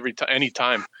in at any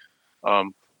time.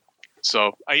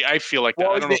 So I feel like that.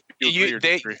 Well, I don't know if you agree or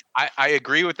disagree. I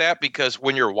agree with that because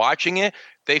when you're watching it,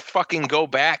 they fucking go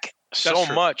back so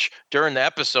much during the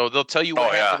episode. They'll tell you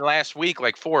what happened last week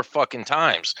like 4 fucking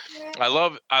times. I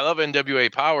love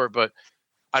NWA Power, but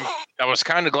I was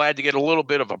kind of glad to get a little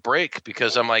bit of a break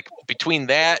because I'm like between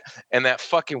that and that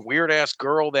fucking weird ass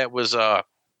girl that was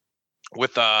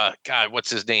with God, what's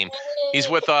his name? He's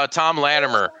with Tom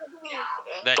Latimer.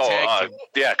 That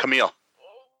Camille.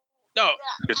 No,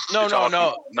 not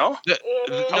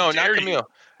Camille.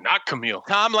 Not Camille.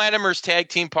 Tom Latimer's tag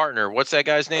team partner. What's that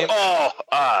guy's name?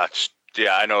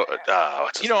 Yeah, I know.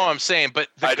 You know what I'm saying? But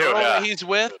the girl that he's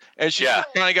with, and she's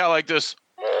kind of got like this,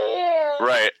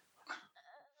 right?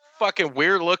 Fucking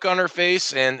weird look on her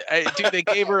face, and dude, they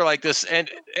gave her like this. And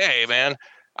hey, man,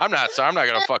 I'm not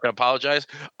gonna fucking apologize.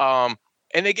 And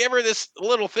they gave her this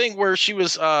little thing where she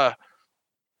was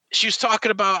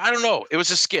talking about, I don't know, it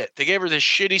was a skit. They gave her this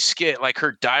shitty skit, like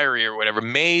her diary or whatever,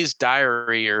 May's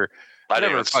diary or. I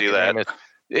didn't even see that.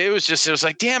 It was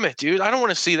like, damn it, dude. I don't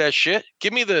want to see that shit.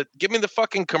 Give me the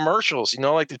fucking commercials,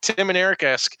 like the Tim and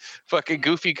Eric-esque fucking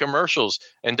goofy commercials,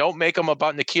 and don't make them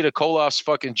about Nikita Koloff's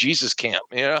fucking Jesus camp,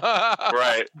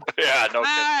 Right. Yeah, no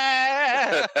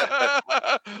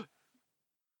kidding.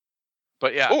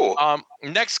 But yeah,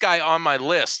 next guy on my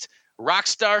list,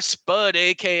 Rockstar Spud,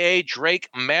 a.k.a. Drake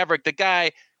Maverick, the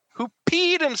guy who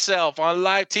peed himself on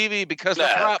live TV because the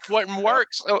prop wouldn't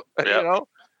work. So,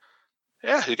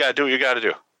 Yeah, you gotta do what you gotta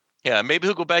do. Yeah, maybe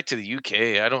he'll go back to the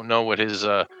UK. I don't know what his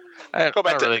go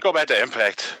back to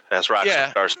Impact as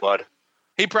Rockstar Spud.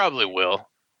 He probably will,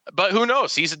 but who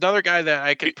knows? He's another guy that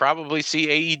I could probably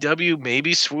see AEW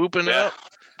maybe swooping up.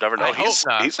 Never know.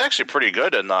 He's actually pretty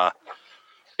good in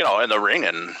in the ring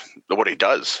and what he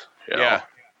does.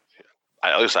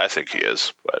 At least I think he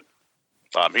is. But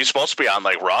he's supposed to be on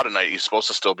like Raw tonight. He's supposed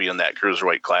to still be in that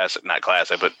Cruiserweight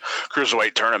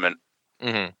Cruiserweight tournament.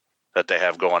 Mm-hmm. That they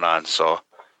have going on. So,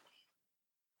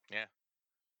 yeah,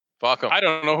 fuck him. I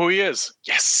don't know who he is.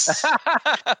 Yes,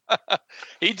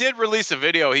 he did release a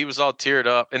video. He was all teared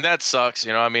up, and that sucks.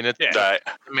 I mean, it's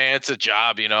a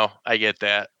job. I get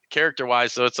that. Character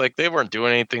wise, though, it's like they weren't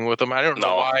doing anything with him. I don't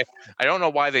know why. I don't know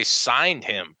why they signed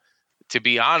him. To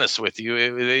be honest with you,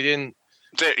 they didn't.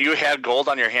 You had gold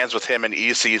on your hands with him in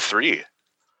EC3.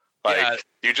 Like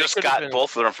you just got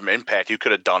both of them from Impact. You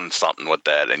could have done something with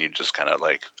that, and you just kind of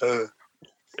like,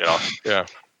 yeah,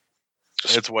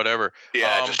 it's whatever.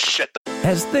 Yeah, just shit.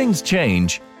 As things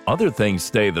change, other things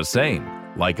stay the same.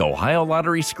 Like Ohio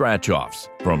Lottery scratch-offs.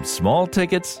 From small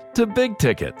tickets to big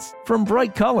tickets. From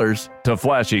bright colors to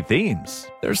flashy themes.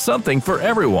 There's something for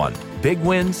everyone. Big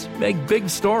wins make big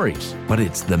stories. But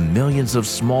it's the millions of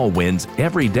small wins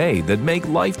every day that make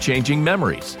life-changing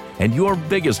memories. And your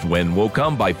biggest win will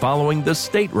come by following the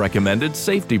state-recommended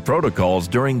safety protocols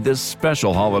during this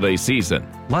special holiday season.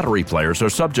 Lottery players are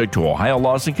subject to Ohio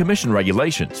laws and commission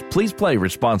regulations. Please play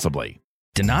responsibly.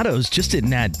 Donato's just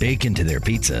didn't add bacon to their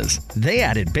pizzas. They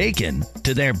added bacon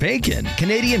to their bacon.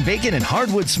 Canadian bacon and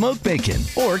hardwood smoked bacon.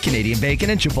 Or Canadian bacon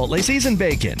and Chipotle seasoned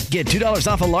bacon. Get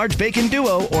 $2 off a large bacon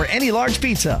duo or any large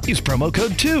pizza. Use promo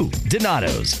code 2.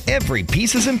 Donato's. Every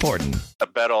piece is important. I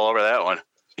bet all over that one.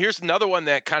 Here's another one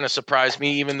that kind of surprised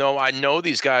me, even though I know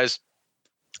these guys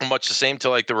much the same to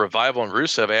like the Revival and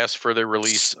Rusev asked for their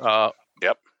release.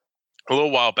 Yep. A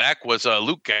little while back was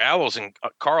Luke Gallows and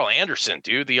Carl Anderson,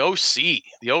 dude. The OC.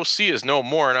 The OC is no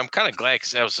more, and I'm kind of glad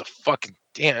because that was a fucking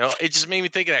damn. It just made me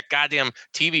think of that goddamn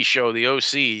TV show, The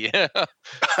OC.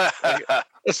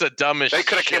 It's the dumbest. They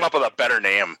could have came up with a better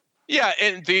name. Yeah,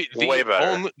 and the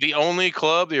only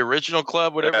club, the original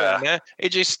club, whatever that meant.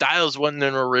 AJ Styles wasn't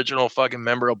an original fucking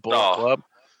member of Bullet Club.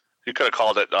 You could have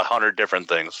called it 100 different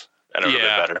things, and it would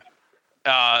have been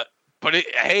better. But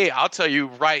hey, I'll tell you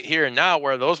right here and now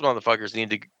where those motherfuckers need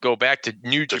to go back to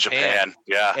New Japan.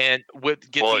 Yeah. And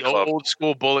get Bullet the old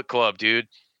school Bullet Club, dude.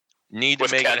 Need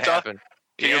to make Kenta? It happen.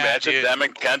 Can you imagine them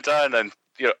and Kenta and then,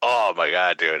 Oh my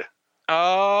God, dude.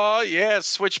 Oh yeah,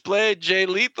 Switchblade, Jay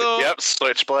Lethal. Yep,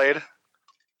 Switchblade.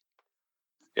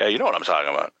 Yeah, you know what I'm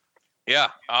talking about. Yeah.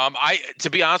 To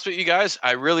be honest with you guys,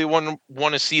 I really want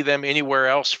to see them anywhere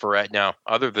else for right now,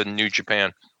 other than New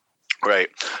Japan. Right.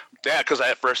 Yeah, because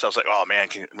at first I was like, oh man,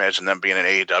 can you imagine them being in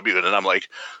AEW? And then I'm like,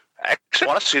 I actually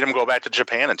want to see them go back to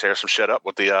Japan and tear some shit up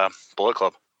with the Bullet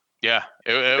Club. Yeah,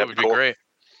 it would be cool. Great.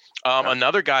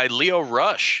 Another guy, Leo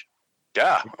Rush.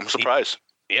 Yeah, I'm surprised.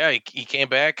 He came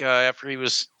back after he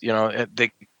was,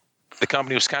 the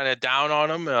company was kind of down on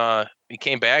him. He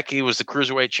came back. He was the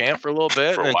cruiserweight champ for a little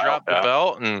bit, and then dropped the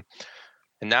belt, and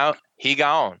now he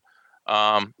gone.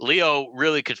 Leo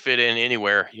really could fit in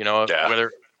anywhere,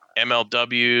 whether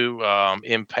MLW,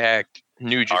 Impact,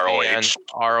 New Japan,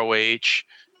 ROH,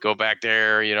 go back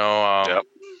there,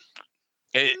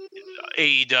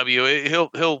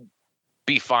 AEW. He'll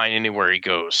be fine anywhere he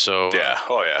goes. So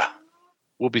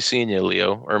we'll be seeing you,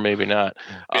 Leo, or maybe not.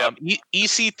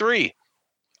 EC3,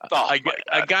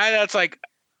 a guy that's like,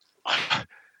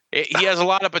 he has a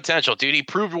lot of potential, dude. He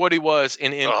proved what he was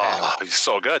in Impact. Oh, he's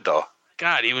so good, though.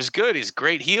 God, he was good. He's a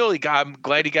great heel. I'm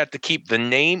glad he got to keep the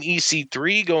name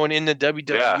EC3 going into WWE.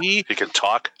 Yeah, he can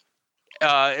talk.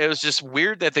 It was just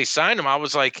weird that they signed him. I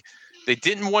was like, they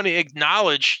didn't want to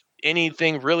acknowledge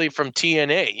anything really from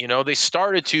TNA. They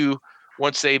started to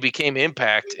once they became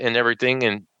Impact and everything,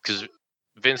 and because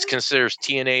Vince considers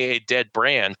TNA a dead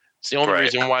brand. It's the only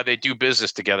reason why they do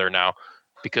business together now,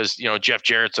 because Jeff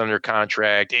Jarrett's under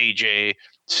contract, AJ,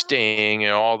 Sting,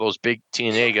 all those big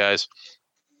TNA guys.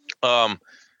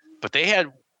 But they had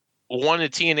one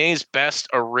of TNA's best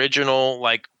original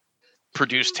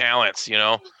produced talents.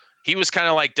 He was kind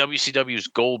of like WCW's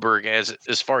Goldberg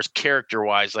as far as character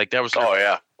wise. Like that was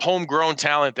homegrown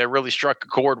talent that really struck a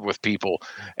chord with people,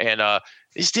 and they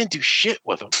just didn't do shit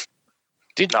with him.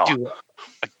 Didn't do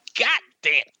a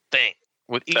goddamn thing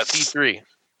with EC3.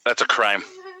 That's a crime.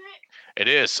 It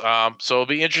is. So it'll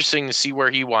be interesting to see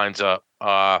where he winds up.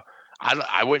 I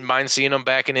wouldn't mind seeing him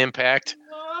back in Impact.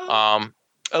 And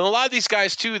a lot of these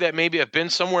guys too that maybe have been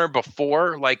somewhere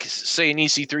before, like say an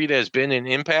EC3 that has been in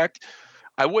Impact,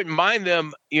 I wouldn't mind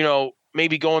them,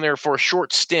 maybe going there for a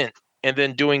short stint and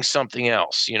then doing something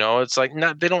else. It's like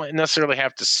they don't necessarily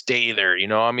have to stay there.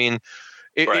 I mean,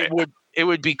 it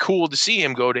would be cool to see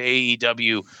him go to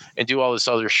AEW and do all this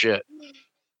other shit.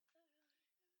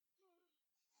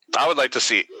 I would like to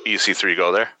see EC3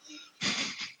 go there.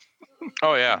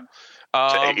 Oh yeah,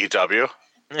 to AEW.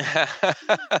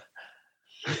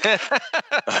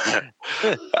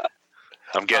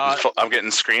 I'm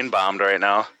getting screen bombed right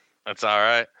now. That's all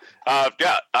right.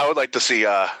 Yeah, I would like to see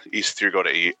EC3 go to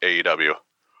AEW.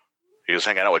 He was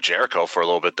hanging out with Jericho for a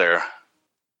little bit there.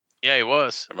 Yeah, he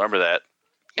was. I remember that.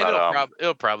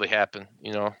 It'll probably happen.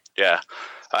 Yeah,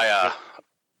 I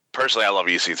personally I love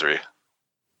EC3.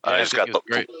 He's got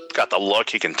the look.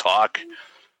 He can talk.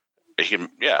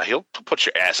 He'll put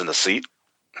your ass in the seat.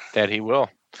 That he will.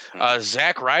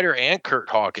 Zack Ryder and Kurt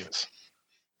Hawkins.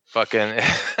 Fucking,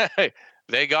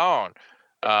 they gone.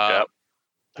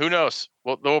 Who knows?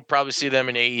 We'll probably see them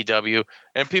in AEW,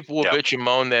 and people will bitch and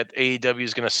moan that AEW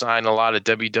is going to sign a lot of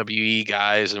WWE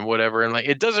guys and whatever. And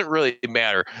it doesn't really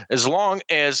matter as long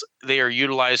as they are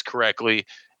utilized correctly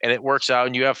and it works out,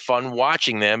 and you have fun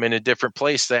watching them in a different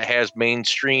place that has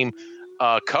mainstream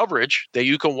coverage that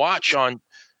you can watch on,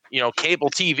 cable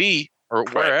TV or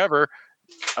wherever.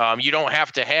 You don't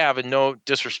have to have, and no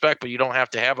disrespect, but you don't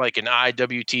have to have like an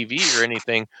IWTV or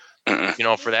anything,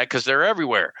 for that, because they're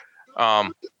everywhere.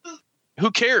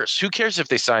 Who cares? Who cares if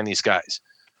they sign these guys?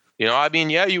 You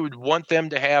would want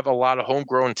them to have a lot of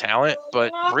homegrown talent,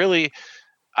 but really,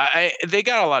 they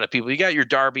got a lot of people. You got your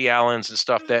Darby Allins and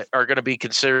stuff that are going to be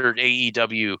considered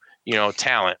AEW,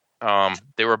 talent.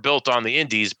 They were built on the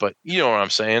indies, but you know what I'm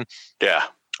saying? Yeah.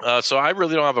 So I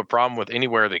really don't have a problem with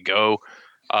anywhere they go.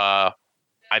 I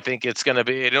think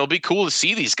it'll be cool to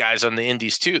see these guys on the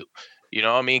indies too.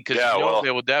 Because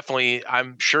they will definitely,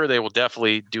 I'm sure they will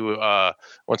definitely do,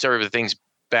 once everything's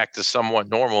back to somewhat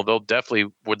normal, they'll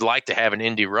definitely would like to have an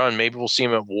indie run. Maybe we'll see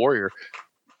them at Warrior.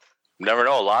 Never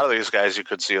know. A lot of these guys you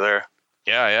could see there.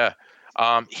 Yeah.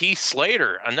 Heath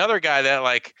Slater, another guy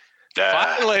that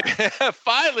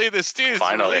finally this dude's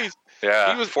released.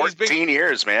 Yeah. He was 14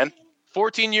 years, man.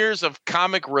 14 years of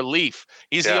comic relief.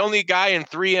 He's the only guy in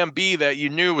 3MB that you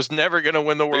knew was never going to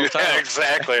win the world title.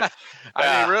 Exactly.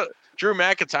 Drew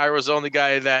McIntyre was the only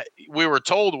guy that we were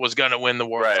told was going to win the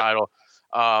world title.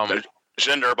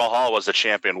 Jinder Mahal was the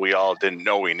champion we all didn't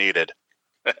know we needed.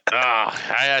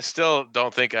 I still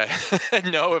don't think I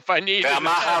know if I need it.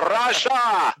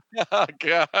 Maharaja! Oh,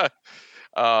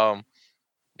 God.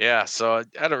 Yeah, so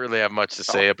I don't really have much to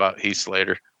say about Heath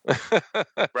Slater.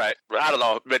 Right. I don't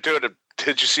know. But dude,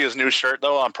 did you see his new shirt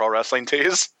though on Pro Wrestling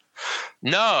Tees?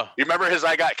 No. You remember his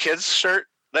I Got Kids shirt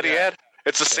that he had?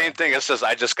 It's the same thing. It says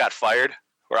I just got fired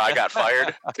or I got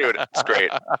fired. Dude, it's great.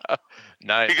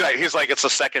 Nice. He's like, it's the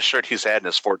second shirt he's had in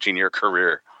his 14-year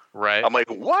career. Right. I'm like,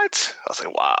 what? I was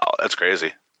like, wow, that's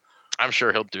crazy. I'm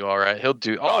sure he'll do all right. He'll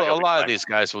do a lot of these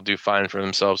guys will do fine for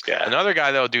themselves. Yeah. Another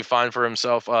guy that will do fine for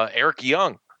himself, Eric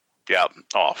Young. Yeah.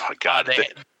 Oh my God.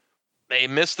 They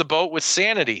missed the boat with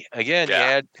Sanity again.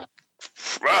 Yeah.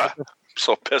 I'm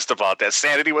so pissed about that.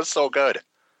 Sanity was so good.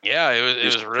 Yeah, it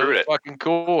was really fucking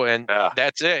cool, and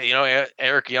that's it. You know,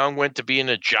 Eric Young went to being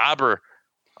a jobber,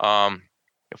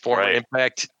 former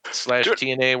Impact /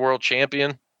 TNA World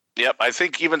Champion. Yep, I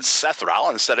think even Seth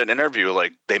Rollins said in an interview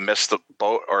like they missed the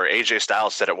boat, or AJ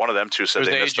Styles said it. One of them two said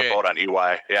they missed the boat on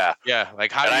EY. Yeah,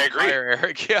 like how do you fire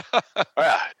Eric? Yeah,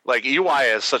 like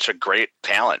EY is such a great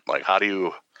talent. Like, how do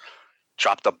you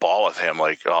drop the ball with him?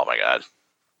 Like, oh my God.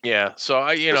 Yeah, so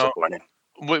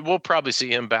we'll probably see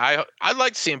him back. I'd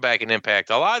like to see him back in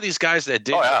Impact. A lot of these guys that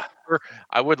did,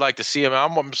 I would like to see him.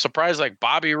 I'm surprised like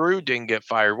Bobby Roode didn't get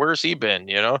fired. Where's he been?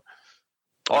 You know?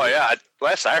 Oh yeah,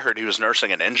 last I heard he was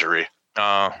nursing an injury.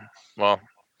 Well,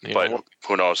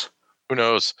 who knows? Who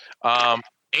knows? Aiden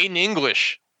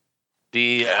English,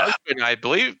 the husband, I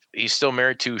believe he's still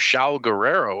married to Shaul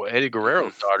Guerrero, Eddie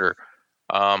Guerrero's daughter.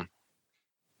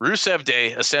 Rusev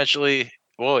Day, essentially.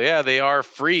 Well, yeah, they are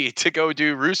free to go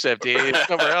do Rusev Day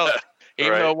somewhere else,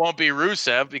 even though it won't be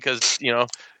Rusev because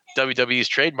WWE's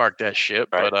trademarked that shit.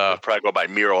 Right. But we'll probably go by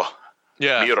Miro.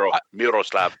 Yeah,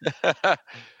 Miroslav.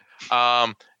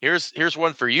 Here's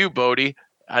one for you, Bodie.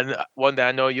 And one that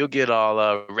I know you'll get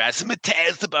all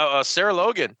razzmatazz about Sarah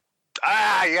Logan.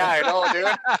 Yeah, I know, dude.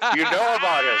 You know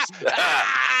about us.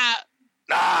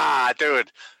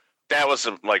 Dude, that was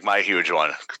like my huge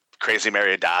one. Crazy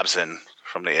Mary Dobson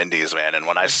from the Indies, man. And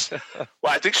when I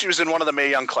think she was in one of the Mae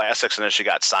Young Classics, and then she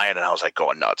got signed, and I was like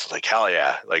going nuts. Like, hell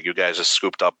yeah! Like, you guys just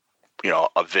scooped up,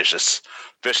 a vicious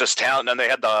talent. And then they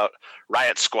had the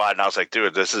Riot Squad, and I was like,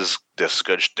 dude, this is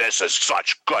good. This is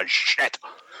such good shit.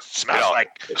 Smells like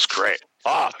it's great.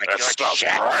 Oh, it smells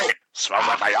great. Smells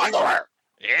like my underwear.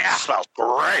 Yeah, it smells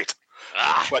great.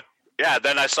 But yeah,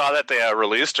 then I saw that they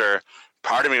released her.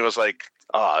 Part of me was like,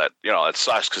 oh, it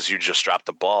sucks because you just dropped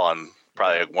the ball on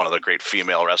probably one of the great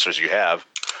female wrestlers you have.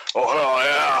 Oh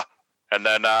yeah. And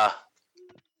then,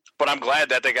 but I'm glad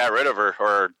that they got rid of her,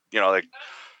 or she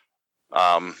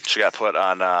got put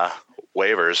on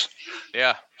waivers.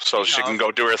 Yeah. So she can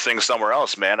go do her thing somewhere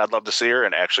else, man. I'd love to see her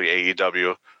in actually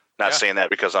AEW. Not saying that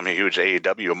because I'm a huge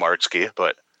AEW Marksky,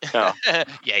 but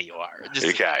yeah, you are.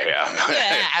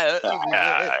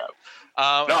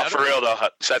 No, for real though.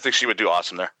 I think she would do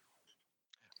awesome there.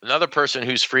 Another person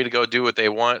who's free to go do what they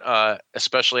want,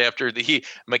 especially after the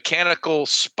mechanical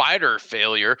spider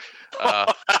failure.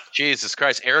 Jesus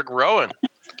Christ, Eric Rowan.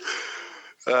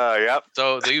 Yep.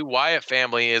 So the Wyatt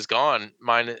family is gone,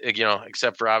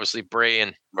 except for obviously Bray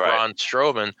and Braun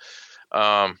Strowman.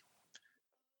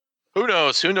 Who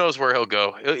knows? Who knows where he'll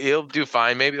go? He'll do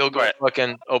fine. Maybe he'll go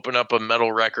fucking open up a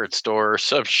metal record store or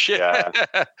some shit. Yeah.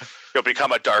 He'll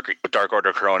become a dark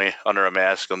order crony under a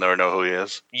mask. You'll never know who he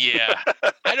is. Yeah.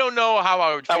 I don't know how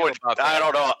I would feel about that. I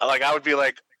don't know. Like, I would be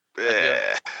like,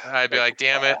 I'd be like,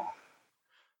 damn it.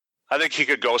 I think he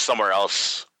could go somewhere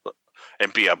else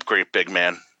and be a great big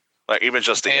man. Like, even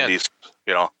just the Indies,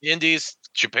 Indies,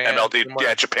 Japan.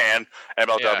 MLD, Japan,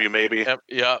 MLW maybe.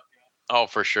 Yeah. Oh,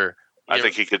 for sure. I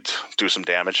think he could do some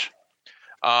damage.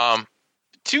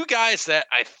 Two guys that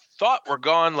I thought were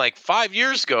gone like 5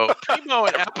 years ago, Primo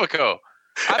and Epico.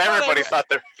 Everybody thought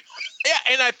they're... Yeah,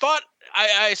 and I thought,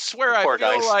 I swear,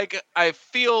 I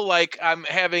feel like I'm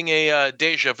having a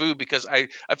deja vu because I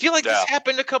feel like this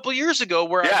happened a couple years ago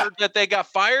where I heard that they got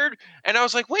fired, and I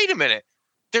was like, wait a minute,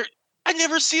 I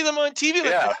never see them on TV. Like,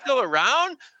 they're still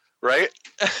around. Right?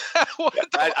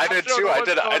 I did too.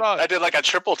 I did like a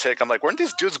triple take. I'm like, weren't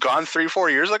these dudes gone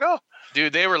 3-4 years ago?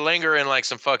 Dude, they were lingering like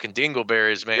some fucking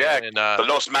dingleberries, man. Yeah, and, the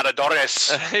Los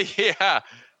Matadores. Yeah,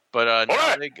 but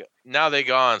now they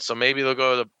gone. So maybe they'll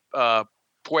go to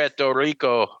Puerto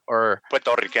Rico or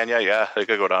Puerto Rican. Yeah, they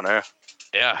could go down there.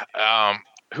 Yeah.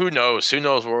 Who knows? Who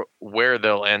knows where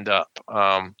they'll end up?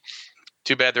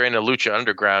 Too bad there ain't a Lucha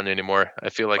Underground anymore. I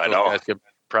feel like those guys could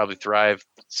probably thrive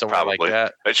somewhere like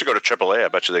that. They should go to AAA. I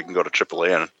bet you they can go to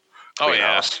AAA and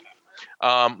house.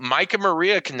 Mike and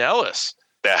Maria Kanellis.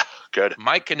 Yeah, good.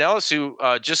 Mike Kanellis, who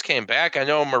just came back. I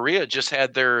know Maria just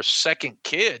had their second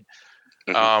kid.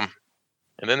 Mm-hmm.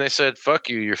 And then they said, fuck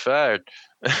you, you're fired.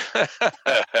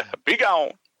 Be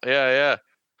gone. Yeah.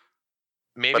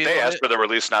 maybe. But they asked for the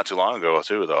release not too long ago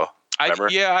too, though. Remember?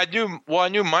 I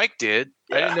knew Mike did.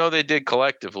 Yeah. I didn't know they did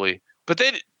collectively. But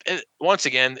once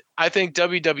again, I think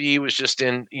WWE was just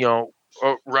in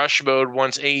rush mode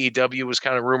once AEW was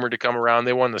kind of rumored to come around.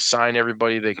 They wanted to sign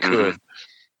everybody they could.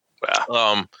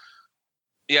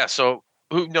 Yeah. So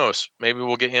who knows? Maybe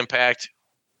we'll get Impact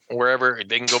wherever.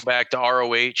 They can go back to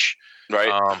ROH.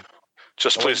 Right.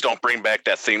 Just please don't bring back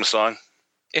that theme song.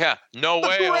 Yeah. No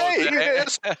way.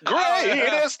 Greatest love.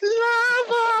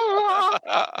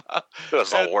 It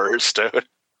was the worst, dude.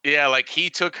 Yeah, like he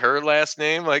took her last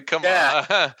name. Like, come on.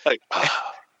 Like,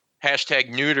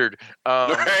 Hashtag neutered.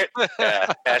 Right?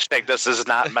 Yeah. Hashtag this is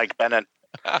not Mike Bennett.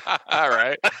 All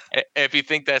right. If you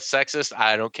think that's sexist,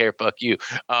 I don't care. Fuck you.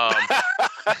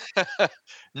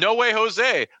 No way,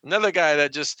 Jose. Another guy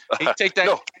that just he'd take that.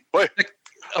 No, wait.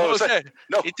 Jose.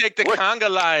 No. He'd take the conga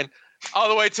line all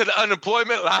the way to the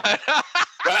unemployment line.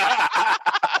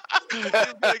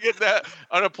 Get that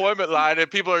unemployment line,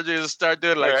 and people are just start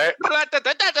doing like. Right.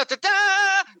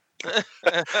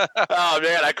 Oh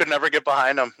man, I could never get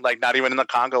behind him. Like not even in the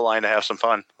conga line to have some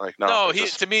fun. Like no.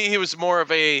 To me, he was more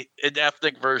of an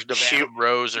ethnic version of Adam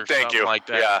Rose or something like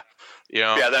that.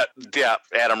 Yeah. Yeah.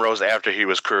 Adam Rose after he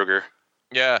was Kruger.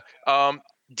 Yeah.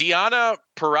 Deonna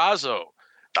Purrazzo.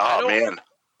 Oh man.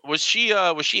 Was she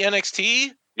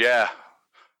NXT? Yeah.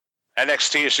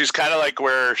 NXT, she's kind of like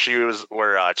where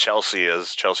Chelsea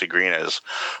Green is,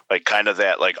 like kind of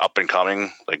that like up and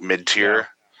coming, like mid tier,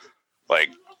 like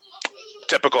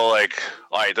typical like,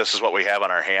 all right, this is what we have on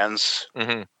our hands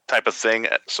type of thing.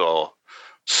 So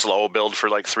slow build for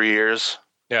like 3 years.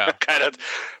 Yeah, kind of.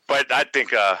 But I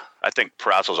think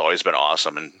Purrazzo's always been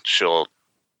awesome, and she'll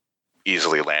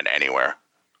easily land anywhere.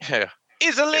 Yeah,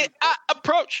 easily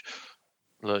approach.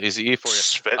 A little easy E for you.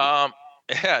 Spit.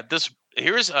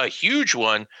 Here's a huge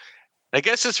one. I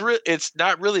guess it's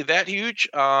not really that huge.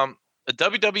 A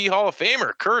WWE Hall of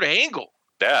Famer, Kurt Angle.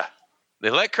 Yeah. They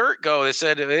let Kurt go. They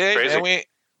said, hey, man,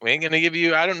 we ain't going to give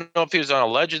you – I don't know if he was on a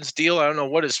Legends deal. I don't know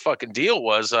what his fucking deal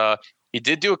was. He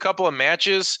did do a couple of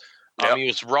matches. Yep. He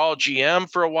was Raw GM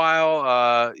for a while,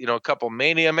 a couple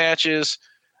Mania matches.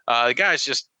 The guy's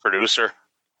just – producer.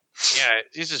 Yeah,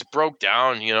 he's just broke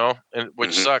down,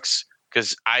 which sucks.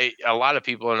 Because a lot of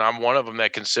people, and I'm one of them,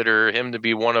 that consider him to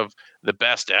be one of the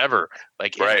best ever,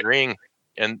 like in the ring,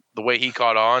 and the way he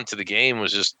caught on to the game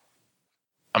was just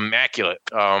immaculate.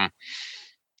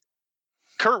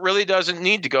 Kurt really doesn't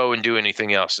need to go and do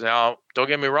anything else. Now, don't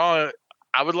get me wrong,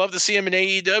 I would love to see him in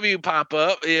AEW pop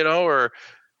up, or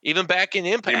even back in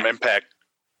Impact.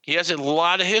 He has a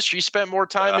lot of history. He spent more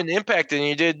time in Impact than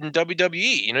he did in WWE.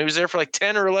 He was there for like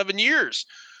 10 or 11 years.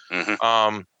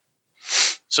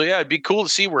 So, yeah, it'd be cool to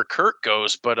see where Kurt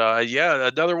goes. But,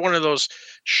 another one of those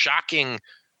shocking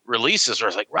releases where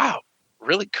it's like, wow,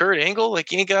 really, Kurt Angle?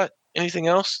 Like, you ain't got anything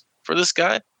else for this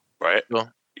guy? Right.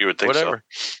 Well, you would think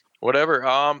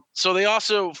Whatever. So they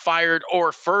also fired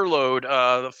or furloughed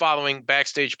the following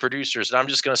backstage producers. And I'm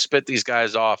just going to spit these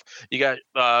guys off. You got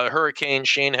Hurricane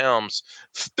Shane Helms.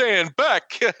 Stand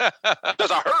back.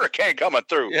 There's a hurricane coming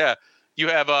through. Yeah. You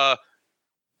have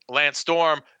Lance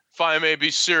Storm. If I may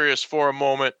be serious for a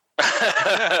moment.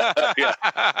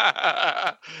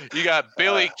 Yeah. You got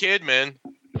Billy Kidman.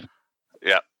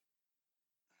 Yeah.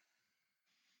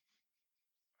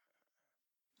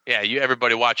 Yeah,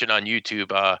 everybody watching on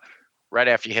YouTube, right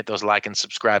after you hit those like and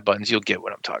subscribe buttons, you'll get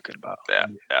what I'm talking about. Yeah.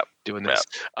 Doing this.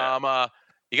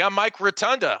 You got Mike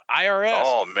Rotunda, IRS.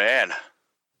 Oh man.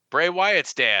 Bray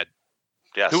Wyatt's dad.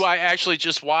 Yes. Who I actually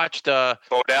just watched. Bo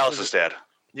Dallas's dad.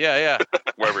 Yeah.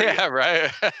 Yeah, right.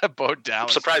 Bo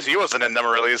Dallas. I'm surprised he wasn't in them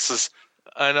releases.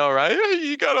 I know, right?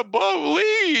 You gotta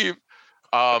believe.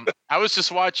 I was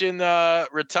just watching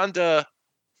Rotunda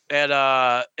at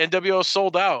NWO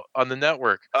Sold Out on the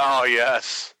network. Oh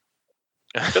yes,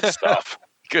 good stuff.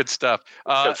 Good stuff.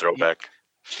 Good throwback.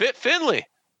 Fit Finley.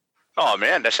 Oh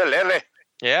man, that's a lele.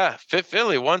 Yeah, Fit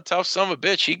Finley, one tough son of a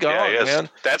bitch. He gone, man.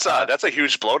 That's a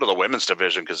huge blow to the women's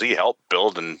division because he helped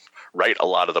build and write a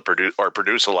lot of the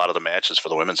produce a lot of the matches for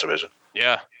the women's division.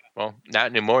 Yeah, well, not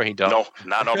anymore. He don't. No,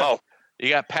 not no more. You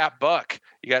got Pat Buck.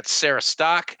 You got Sarah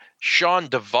Stock, Sean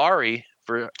Daivari.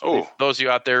 For those of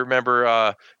you out there,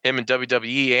 remember him in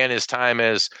WWE and his time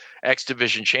as X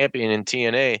Division champion in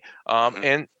TNA.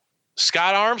 And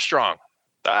Scott Armstrong.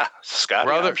 Scott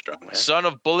Armstrong, man. Son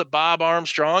of Bullet Bob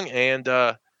Armstrong and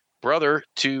brother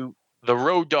to the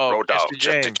Road Dogg,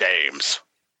 James.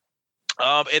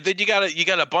 And then you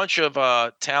got a bunch of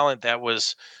talent that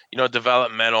was,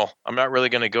 developmental. I'm not really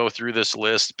going to go through this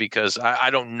list because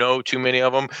I don't know too many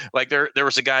of them. Like there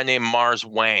was a guy named Mars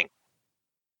Wang.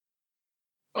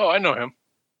 Oh, I know him.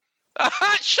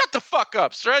 Shut the fuck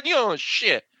up, Strat. You don't know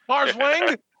shit. Mars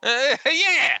Wang?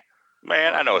 Yeah.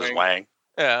 Man, I know it's Wang.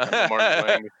 Yeah. Mars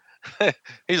Wang.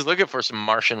 He's looking for some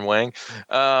Martian Wang.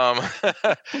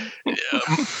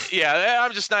 Yeah,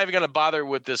 I'm just not even going to bother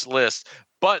with this list.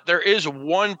 But there is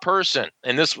one person,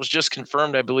 and this was just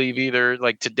confirmed, I believe, either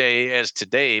like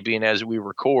today, being as we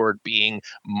record, being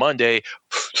Monday,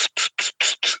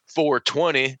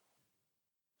 420.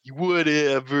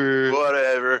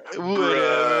 Whatever.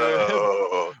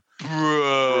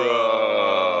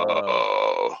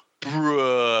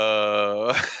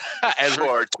 Bro. As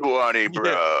 420,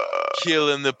 bro.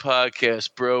 Killing the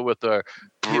podcast, bro, with our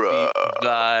hippie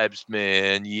vibes,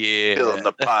 man. Yeah. Killing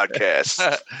the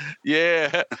podcast.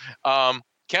 Yeah.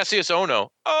 Cassius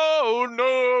Ono. Oh,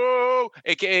 no.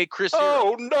 A.K.A. Chris Hero.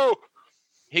 Oh, no.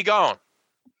 He gone.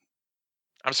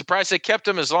 I'm surprised they kept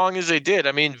him as long as they did.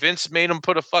 I mean, Vince made him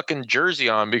put a fucking jersey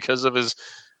on because of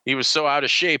he was so out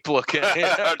of shape looking. True.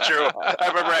 I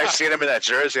remember I seen him in that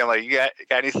jersey. I'm like, you got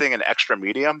anything in extra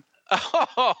medium?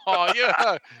 Oh,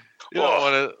 yeah. You don't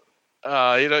want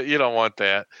to. You don't want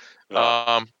that.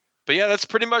 No. But yeah, that's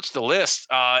pretty much the list.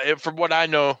 From what I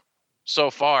know so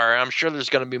far, I'm sure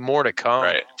there's going to be more to come.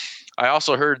 Right. I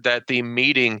also heard that the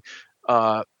meeting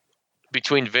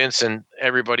between Vince and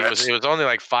everybody it was only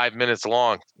like 5 minutes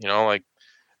long. Like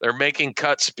they're making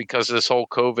cuts because of this whole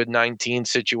COVID-19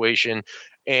 situation.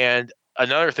 And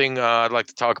another thing I'd like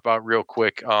to talk about real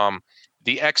quick,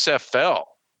 the XFL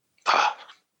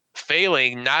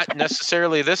failing, not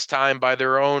necessarily this time by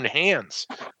their own hands.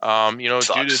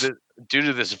 Due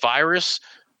to this virus,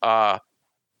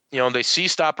 they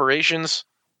ceased operations.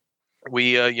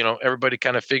 We, everybody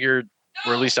kind of figured,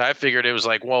 or at least I figured it was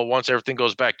like, well, once everything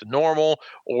goes back to normal,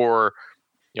 or,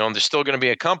 there's still going to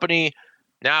be a company.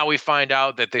 Now we find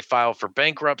out that they filed for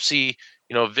bankruptcy.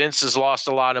 Vince has lost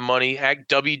a lot of money.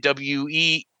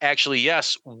 WWE actually,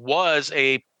 yes, was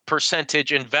a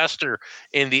percentage investor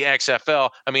in the XFL.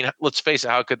 I mean, let's face it,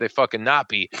 how could they fucking not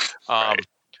be? Right.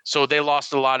 So they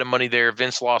lost a lot of money there.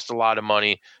 Vince lost a lot of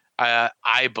money.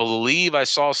 I believe I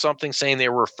saw something saying they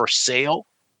were for sale.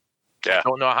 Yeah. I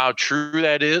don't know how true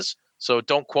that is. So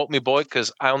don't quote me, boy,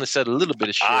 because I only said a little bit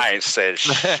of shit. I ain't said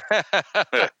shit.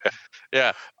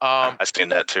 Yeah. I've seen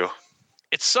that too.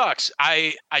 It sucks.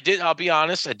 I'll be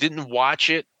honest, I didn't watch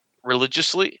it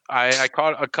religiously. I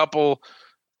caught a couple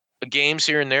of games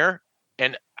here and there,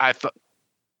 and I thought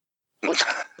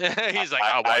he's like,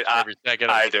 I'll watch every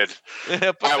second. I did.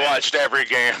 I watched every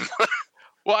game.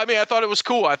 Well, I mean, I thought it was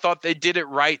cool. I thought they did it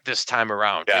right this time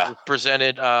around. Yeah. It was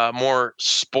presented more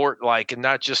sport-like and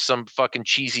not just some fucking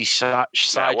cheesy side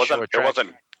show. It wasn't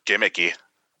gimmicky.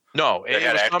 No. They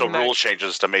had actual rule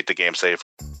changes to make the game safe.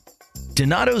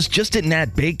 Donato's just didn't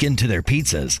add bacon to their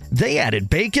pizzas. They added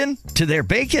bacon to their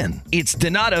bacon. It's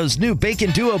Donato's new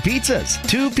Bacon Duo pizzas.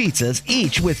 2 pizzas,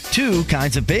 each with 2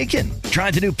 kinds of bacon. Try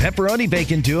the new Pepperoni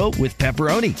Bacon Duo with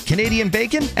pepperoni, Canadian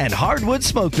bacon, and hardwood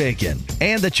smoked bacon.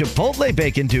 And the Chipotle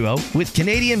Bacon Duo with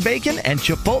Canadian bacon and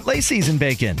Chipotle seasoned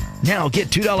bacon. Now get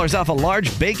 $2 off a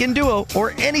large Bacon Duo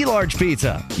or any large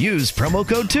pizza. Use promo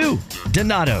code 2.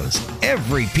 Donato's.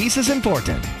 Every piece is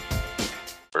important.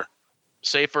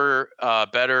 Safer,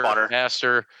 better, Water.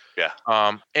 faster. Yeah.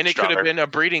 And it could have been a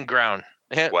breeding ground.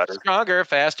 Wetter. Stronger,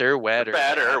 faster, wetter.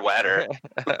 Better, wetter.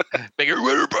 Bigger,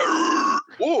 wetter, better.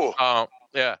 Ooh.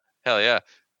 Yeah. Hell yeah.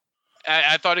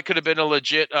 I thought it could have been a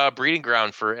legit breeding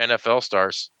ground for NFL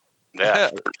stars. Yeah,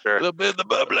 for sure. A little bit of the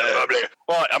bubbly.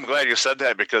 Well, I'm glad you said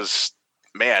that because,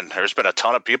 man, there's been a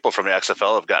ton of people from the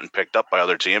XFL have gotten picked up by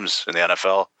other teams in the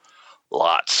NFL.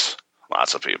 Lots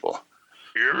of people.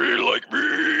 You really like me? Go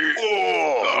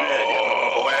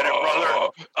at it, brother.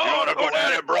 You want to go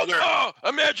at it, brother? Oh,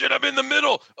 imagine I'm in the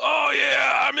middle. Oh,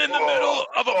 yeah, I'm in the middle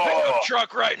of a pickup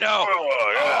truck right now.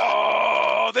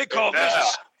 Oh, they call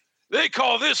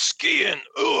this skiing.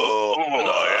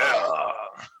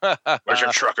 Where's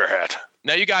your trucker hat?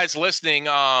 Now, you guys listening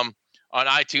on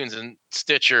iTunes and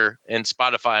Stitcher and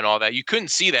Spotify and all that, you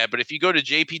couldn't see that, but if you go to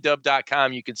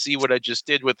jpdub.com, you can see what I just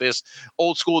did with this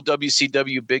old school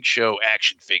WCW Big Show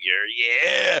action figure.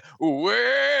 Yeah.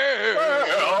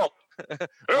 Well,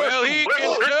 he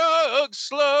can jog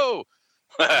slow.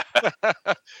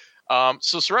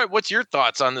 So, Sarai, what's your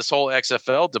thoughts on this whole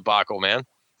XFL debacle, man?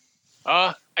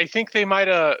 I think they might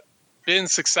have been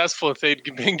successful if they'd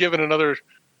been given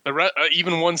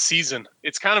even one season.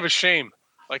 It's kind of a shame.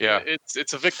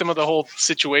 It's a victim of the whole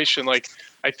situation. Like,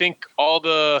 I think all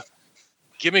the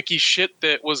gimmicky shit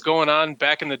that was going on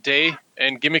back in the day,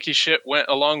 and gimmicky shit went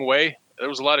a long way. There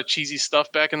was a lot of cheesy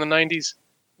stuff back in the 90s,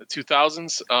 the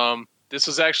 2000s. This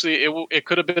was actually, it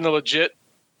could have been a legit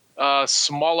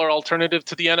smaller alternative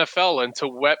to the NFL and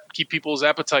to keep people's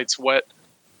appetites wet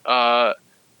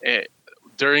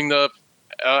during the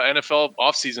NFL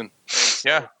offseason.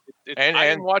 Yeah. I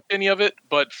didn't watch any of it,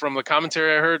 but from the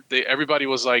commentary I heard, everybody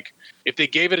was like, if they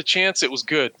gave it a chance, it was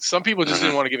good. Some people just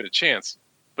didn't want to give it a chance.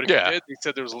 But if they did, they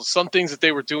said there was some things that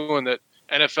they were doing that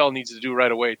NFL needs to do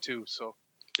right away too. So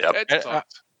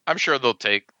I'm sure they'll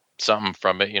take something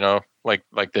from it, like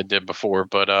they did before.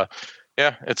 But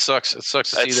it sucks. It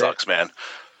sucks to see that. It sucks, man.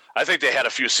 I think they had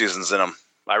a few seasons in them.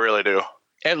 I really do.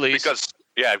 At least.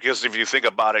 Because if you think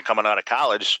about it coming out of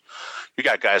college, you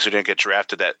got guys who didn't get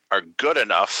drafted that are good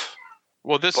enough.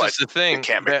 Well, this is the thing. They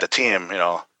can't make the team,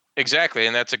 Exactly,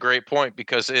 and that's a great point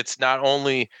because it's not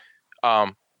only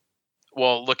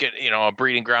look at, a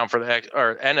breeding ground for the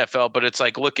NFL, but it's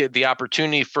like look at the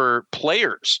opportunity for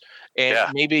players and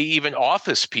maybe even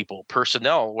office people,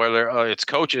 personnel, whether it's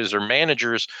coaches or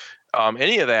managers,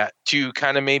 any of that, to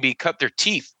kind of maybe cut their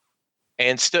teeth.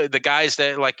 And still, the guys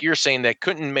that, like you're saying, that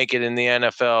couldn't make it in the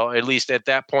NFL, at least at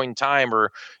that point in time,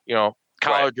 or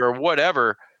college or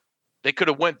whatever, they could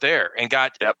have went there and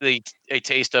got a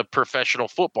taste of professional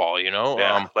football.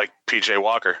 Like PJ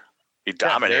Walker, he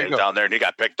dominated down there, and he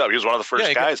got picked up. He was one of the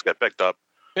first guys to get picked up.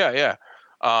 Yeah.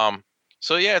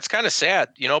 So it's kind of sad,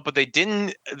 But they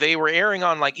didn't. They were airing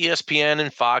on like ESPN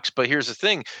and Fox, but here's the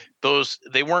thing: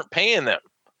 they weren't paying them.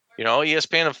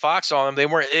 ESPN and Fox on them. They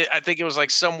weren't. I think it was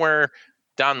like somewhere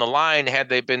down the line, had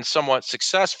they been somewhat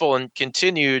successful and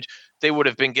continued, they would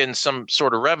have been getting some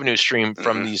sort of revenue stream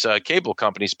from these cable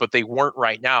companies, but they weren't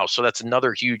right now. So that's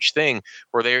another huge thing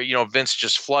where they, Vince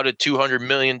just flooded $200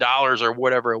 million or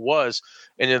whatever it was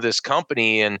into this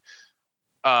company, and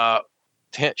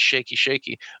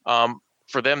shaky.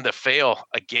 For them to fail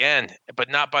again, but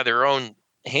not by their own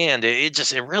hand,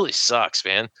 it really sucks,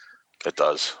 man. It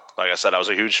does. Like I said, I was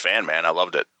a huge fan, man. I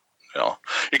loved it.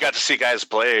 You got to see guys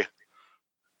play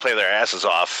their asses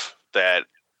off that,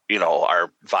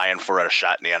 are vying for a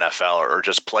shot in the NFL or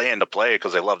just playing to play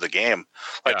because they love the game.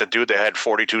 Like the dude that had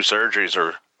 42 surgeries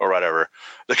or whatever.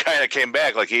 The guy that came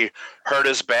back, like he hurt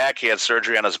his back. He had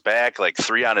surgery on his back, like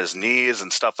 3 on his knees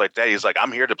and stuff like that. He's like,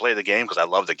 I'm here to play the game because I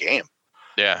love the game.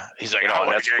 Yeah. He's like, I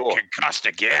want to get concussed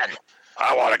again.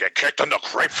 I want to get kicked in the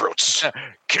grapefruits.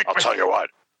 I'll tell you what.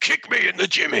 Kick me in the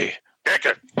Jimmy. Kick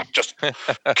it. Just kick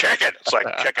it. It's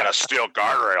like kicking a steel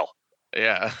guardrail.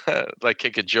 Yeah, like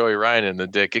kicking Joey Ryan in the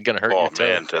dick. It's going to hurt your toe.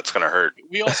 Man, that's going to hurt.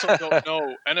 We also don't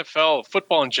know. NFL,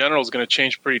 football in general is going to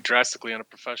change pretty drastically on a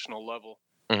professional level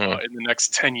in the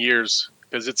next 10 years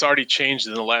because it's already changed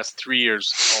in the last 3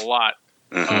 years a lot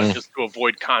just to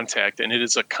avoid contact. And it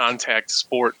is a contact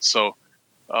sport. So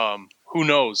who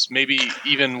knows? Maybe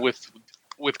even with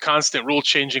constant rule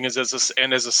changing as a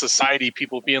society,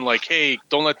 people being like, hey,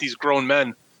 don't let these grown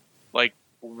men like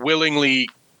willingly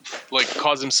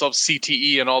cause themselves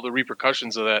CTE and all the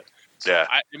repercussions of that. So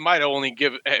it might only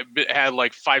had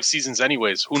like 5 seasons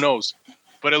anyways. Who knows?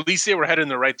 But at least they were headed in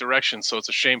the right direction. So it's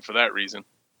a shame for that reason.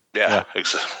 Yeah.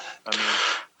 Exactly.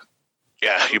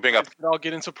 You bring up. I'll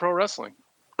get into pro wrestling.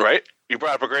 Right. You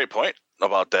brought up a great point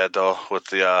about that though, with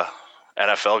the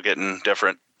NFL getting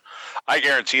different. I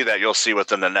guarantee that you'll see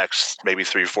within the next maybe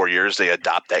 3 or 4 years, they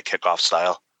adopt that kickoff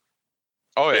style.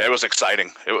 Oh yeah, it was exciting.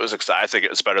 I think it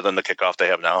was better than the kickoff they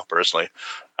have now, personally.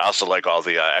 I also like all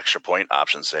the extra point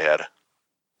options they had.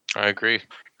 I agree.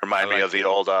 Remind me of the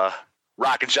old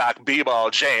Rock and Jock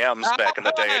B-ball jams back in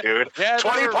the day, dude. Yeah,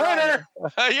 20-pointer.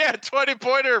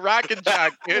 20-pointer Rock and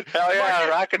Jock, dude. Hell yeah,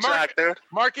 Rock and Jock, dude.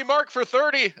 Marky Mark for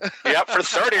 30. Yep, for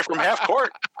 30 from half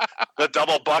court. The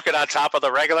double bucket on top of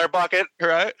the regular bucket.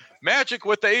 Right. Magic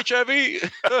with the HIV.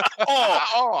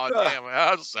 Oh, damn it.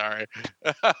 I'm sorry.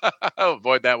 I'll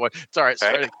avoid that one. It's all right.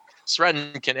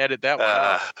 Sredden can edit that one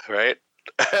out. Right.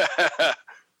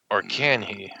 Or can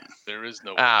he? There is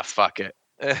no way. Fuck it.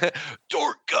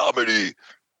 Dork comedy.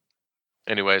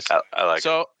 Anyways, I like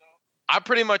so I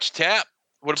pretty much tap.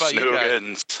 What about you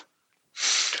guys?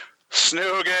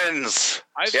 Snoogans.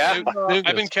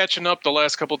 I've been catching up the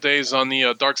last couple days on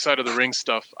the Dark Side of the Ring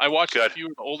stuff. I watched a few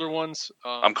of the older ones.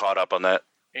 I'm caught up on that.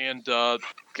 And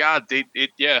God,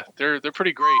 they're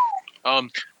pretty great. I'm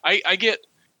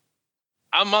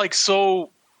like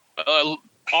so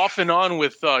off and on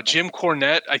with Jim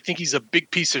Cornette. I think he's a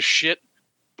big piece of shit.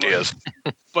 He is.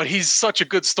 But he's such a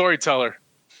good storyteller.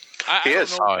 I don't know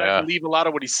if I believe a lot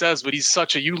of what he says, but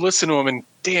you listen to him and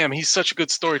damn, he's such a good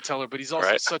storyteller, but he's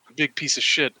also such a big piece of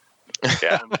shit.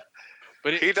 Yeah.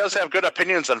 But he does have good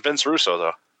opinions on Vince Russo,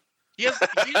 though. He has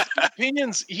good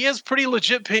opinions. He has pretty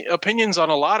legit opinions on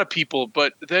a lot of people,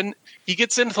 but then he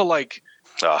gets into like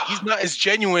he's not as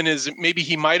genuine as maybe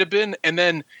he might have been. And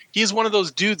then he's one of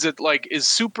those dudes that like is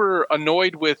super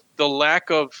annoyed with the lack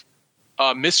of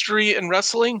mystery in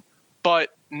wrestling. But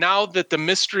now that the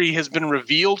mystery has been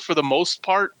revealed for the most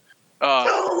part,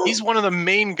 he's one of the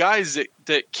main guys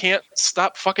that can't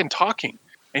stop fucking talking.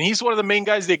 And he's one of the main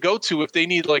guys they go to if they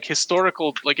need like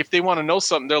historical, like if they want to know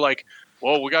something, they're like,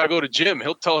 well, we got to go to Jim.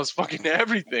 He'll tell us fucking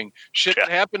everything. Shit that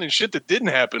happened and shit that didn't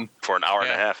happen. For an hour and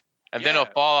a half. And then he'll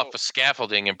fall off a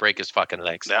scaffolding and break his fucking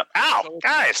legs. Yep. Ow,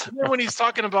 guys. When he's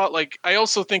talking about, like, I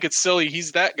also think it's silly.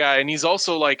 He's that guy. And he's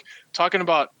also like talking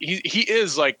about, he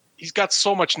is like, he's got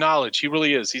so much knowledge. He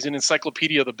really is. He's an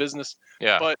encyclopedia of the business.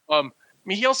 Yeah. But, I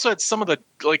mean, he also had some of the,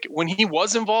 like, when he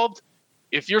was involved,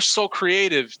 if you're so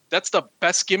creative, that's the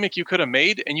best gimmick you could have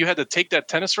made, and you had to take that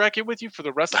tennis racket with you for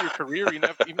the rest of your career, even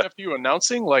after you were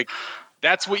announcing, like,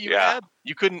 that's what you had?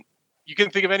 You couldn't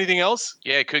think of anything else?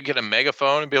 Yeah, he could get a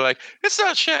megaphone and be like, it's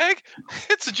not Shag.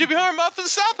 It's a Jimmy Hart mouth and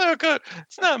South haircut.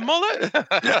 It's not a mullet.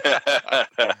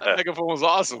 That megaphone was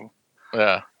awesome.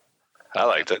 Yeah. I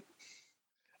liked it.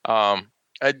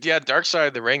 Yeah, Dark Side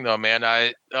of the Ring, though,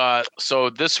 man. So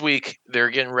this week they're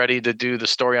getting ready to do the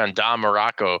story on Don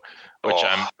Morocco, which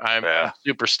I'm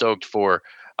super stoked for.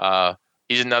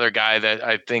 He's another guy that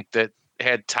I think that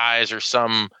had ties or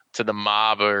some to the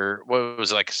mob, or what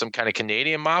was it, like some kind of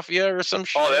Canadian mafia or some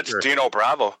shit. Oh, that's Dino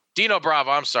Bravo. Dino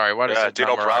Bravo. I'm sorry. What is it?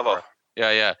 Dino Bravo.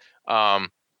 Yeah.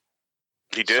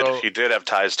 He did have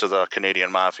ties to the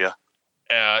Canadian mafia.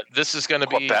 This is going to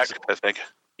be Quebec, I think.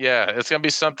 Yeah, it's going to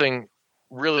be something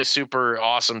really super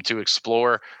awesome to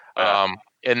explore.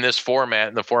 In this format,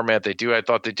 in the format they do. I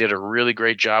thought they did a really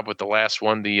great job with the last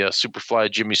one, the Superfly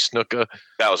Jimmy Snuka.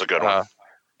 That was a good one.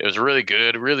 It was really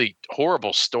good, really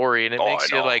horrible story, and it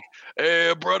makes you like,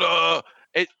 hey, brother.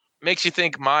 It makes you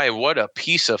think, what a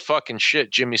piece of fucking shit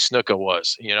Jimmy Snuka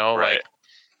was, you know? Right. Like,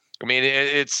 I mean,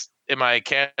 it's in my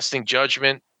casting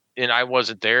judgment, and I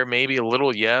wasn't there, maybe a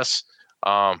little, yes.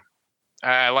 I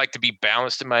like to be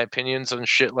balanced in my opinions on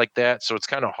shit like that, so it's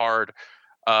kind of hard.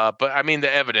 But I mean,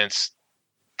 the evidence,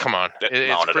 come on,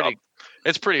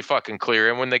 it's pretty fucking clear.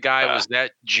 And when the guy was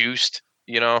that juiced,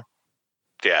 you know,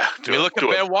 look at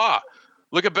Benoit.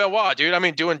 Look at Benoit, dude. I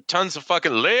mean, doing tons of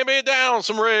fucking lay me down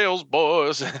some rails,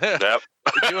 boys. Yep.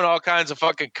 Doing all kinds of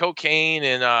fucking cocaine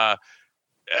and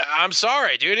I'm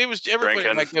sorry, dude. It was everybody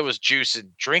drinking. Like it was juicing,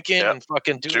 drinking, and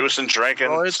fucking doing juicing,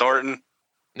 drinking, snorting.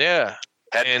 Yeah.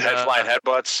 Head flying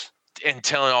headbutts. And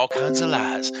telling all kinds of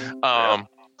lies. I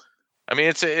mean,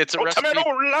 it's a recipe.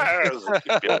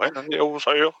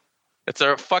 It's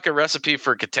a fucking recipe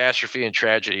for catastrophe and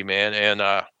tragedy, man. And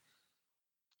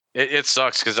it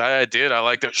sucks because I like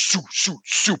that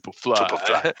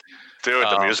Superfly. Dude,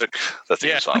 the music, the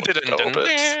theme song was dope.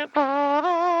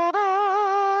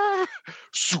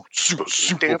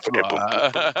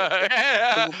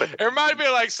 It reminded me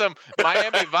of like some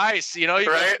Miami Vice, you know,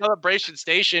 you're at Celebration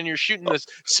Station, you're shooting this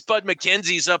Spud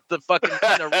McKenzie's up the fucking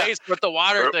race with the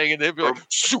water thing, and they'd be like,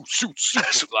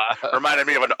 reminded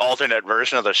me of an alternate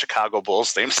version of the Chicago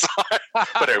Bulls theme song. Yeah,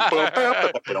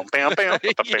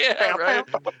 right.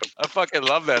 I fucking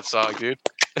love that song, dude.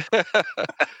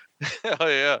 Hell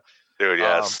yeah. Dude,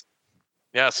 yes.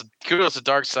 So kudos to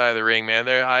Dark Side of the Ring, man.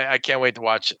 I can't wait to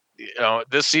watch it. You know,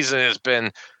 this season has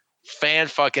been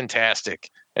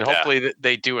fan-fucking-tastic, and hopefully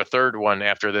they do a third one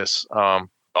after this.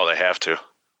 They have to.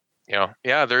 You know,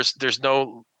 there's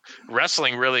no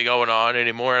wrestling really going on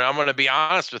anymore, and I'm going to be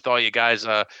honest with all you guys.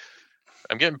 I'm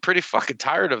getting pretty fucking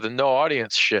tired of the no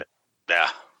audience shit. Yeah.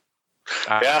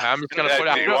 I'm just going to put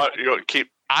out.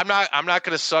 I'm not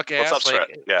going to suck ass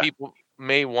like people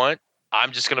may want.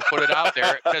 I'm just going to put it out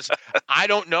there because I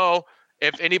don't know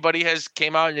if anybody has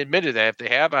came out and admitted that. If they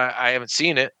have, I haven't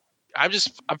seen it. I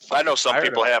know some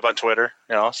people have on Twitter.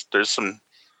 You know, there's some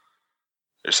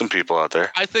people out there.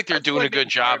 I think they're doing a good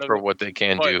job for what they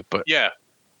can do.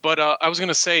 But I was going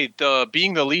to say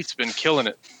Being the Elite's been killing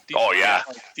it.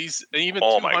 These even.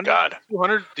 Oh my God.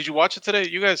 200. Did you watch it today,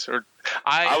 you guys? Or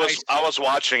I was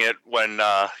watching it when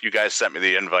you guys sent me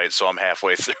the invite, so I'm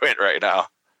halfway through it right now.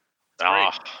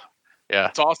 Yeah,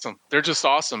 it's awesome. They're just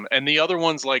awesome, and the other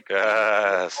ones like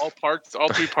all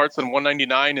three parts on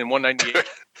 199 and 198.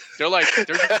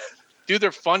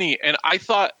 They're funny. And I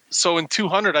thought so in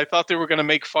 200. I thought they were going to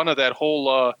make fun of that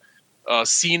whole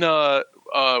Cena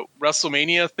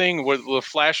WrestleMania thing with the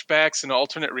flashbacks and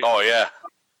alternate. I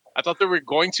thought they were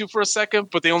going to for a second,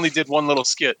 but they only did one little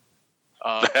skit.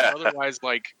 Otherwise,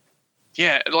 like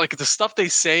the stuff they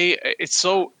say, it's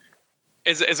so.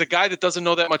 as a guy that doesn't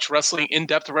know that much wrestling,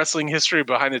 in-depth wrestling history,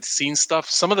 behind the scenes stuff,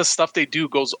 some of the stuff they do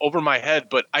goes over my head,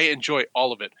 but I enjoy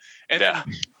all of it. And then,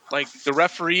 like, the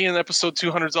referee in episode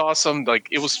 200 is awesome. Like,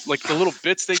 it was like the little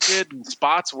bits they did and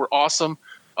spots were awesome.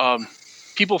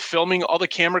 People filming, all the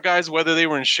camera guys, whether they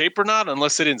were in shape or not,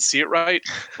 unless they didn't see it right.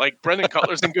 Like, Brendan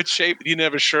Cutler's in good shape. He didn't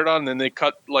have a shirt on, and then they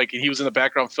cut, like, he was in the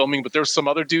background filming. But there was some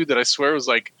other dude that I swear was,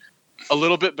 like, a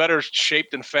little bit better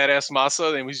shaped than Fat-Ass Massa,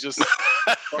 and he was just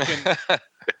fucking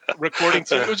recording.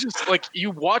 It was just, like,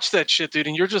 you watch that shit, dude,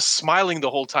 and you're just smiling the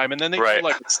whole time. And then they do,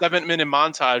 like, a 7-minute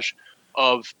montage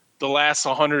of the last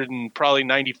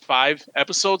 195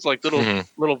 episodes, like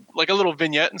like a little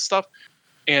vignette and stuff.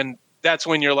 And that's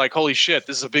when you're like, holy shit,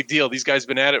 this is a big deal. These guys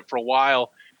been at it for a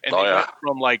while. And they went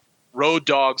from like Road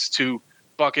Dogs to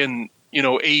fucking,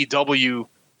 AEW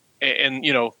and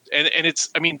it's,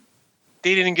 I mean,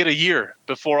 they didn't get a year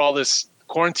before all this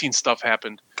quarantine stuff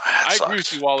happened. I agree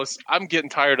with you, Wallace. I'm getting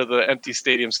tired of the empty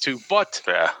stadiums too, but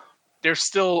they're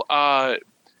still, I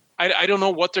don't know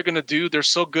what they're going to do. They're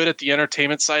so good at the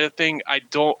entertainment side of thing. I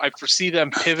foresee them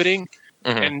pivoting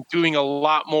and doing a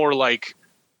lot more like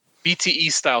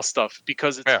BTE style stuff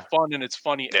because it's fun and it's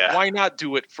funny. Yeah. Why not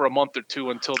do it for a month or two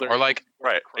until they're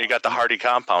You got the Hardy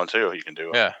compound too. You can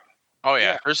do. Yeah. Oh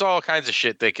yeah. There's all kinds of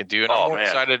shit they can do, and I'm more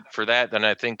excited for that than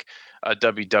I think a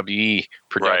WWE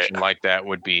production like that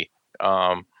would be.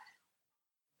 I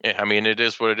mean, it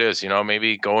is what it is.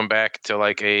 Maybe going back to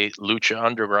like a Lucha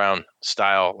Underground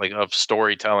style, like of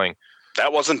storytelling.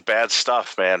 That wasn't bad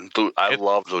stuff, man. I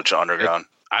love Lucha Underground.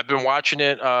 I've been watching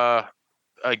it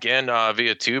again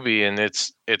via Tubi, and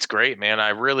it's great, man.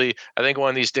 I think one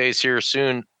of these days here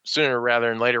sooner rather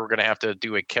than later, we're going to have to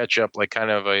do a catch up, like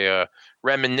kind of a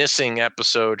reminiscing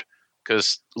episode,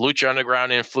 because Lucha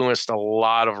Underground influenced a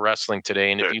lot of wrestling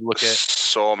today. And if you look at,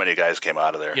 so many guys came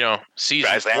out of there,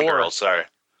 season guys 4, and girls, sorry.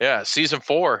 Yeah, season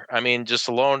 4. I mean, just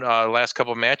alone, last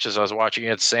couple of matches I was watching,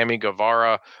 it's Sammy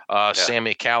Guevara,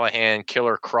 Sammy Callahan,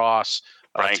 Killer Cross,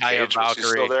 Brian Taya Cage, Valkyrie. was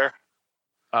he still there?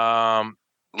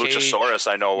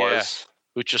 Luchasaurus, I know was.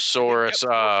 Luchasaurus.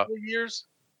 4 years?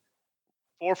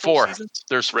 Four seasons?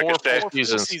 There's four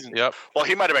seasons. Yep. Well,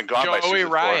 he might have been gone by season 4. Joey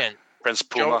Ryan. Prince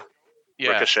Puma.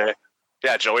 Ricochet.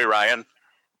 Yeah, Joey Ryan.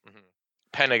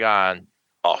 Pentagon.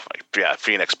 Oh, yeah,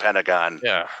 Phoenix, Pentagon.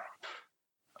 Yeah.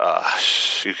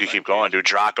 You could keep going, dude.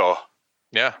 Draco.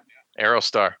 Yeah.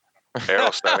 Aerostar.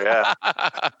 Yeah.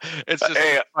 It's just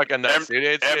fucking nuts, dude.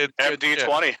 It's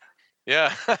MD20.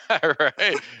 Yeah,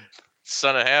 right.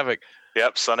 Son of Havoc.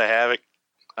 Yep, Son of Havoc.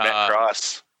 Matt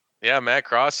Cross. Yeah, Matt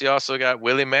Cross. You also got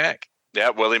Willie Mack. Yeah,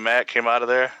 Willie Mack came out of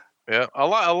there. Yeah, a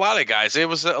lot of guys. It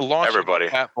was a launching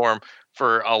platform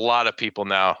for a lot of people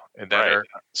now that are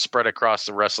spread across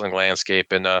the wrestling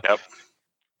landscape. And I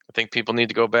think people need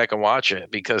to go back and watch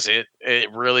it because it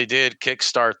really did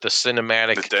kickstart the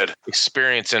cinematic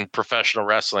experience in professional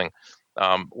wrestling.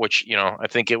 Which, I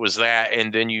think it was that.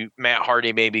 And then Matt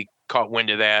Hardy maybe caught wind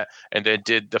of that and then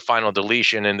did the final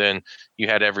deletion. And then you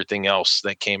had everything else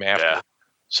that came after. Yeah.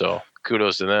 So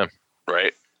kudos to them.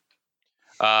 Right.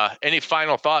 Any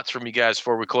final thoughts from you guys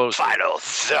before we close? Final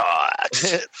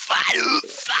thoughts.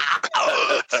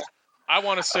 I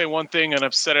want to say one thing, and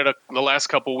I've said it the last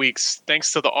couple of weeks.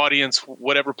 Thanks to the audience,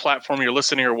 whatever platform you're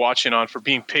listening or watching on, for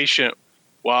being patient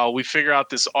while we figure out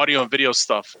this audio and video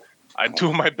stuff. I'm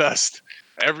doing my best.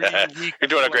 Every week. You're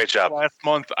doing a great job. Last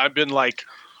month, I've been like,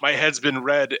 my head's been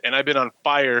red, and I've been on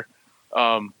fire.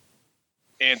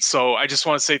 And so I just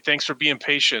want to say thanks for being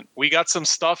patient. We got some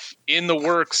stuff in the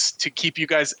works to keep you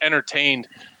guys entertained.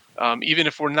 Even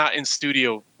if we're not in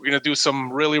studio, we're going to do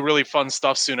some really, really fun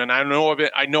stuff soon. And I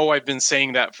know I've been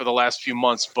saying that for the last few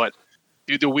months, but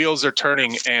dude, the wheels are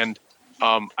turning. And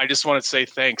I just want to say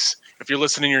thanks. If you're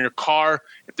listening in your car,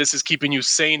 if this is keeping you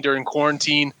sane during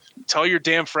quarantine, tell your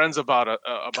damn friends about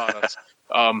us.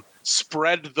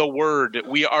 Spread the word.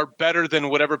 We are better than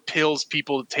whatever pills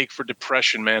people take for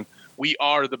depression, man. We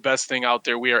are the best thing out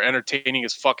there. We are entertaining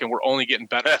as fuck, and we're only getting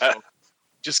better. So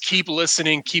just keep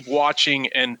listening, keep watching,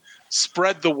 and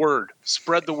spread the word.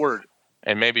 Spread the word.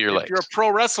 And maybe your legs. If you're a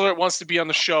pro wrestler that wants to be on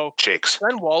the show,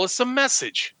 send Wallace a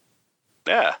message.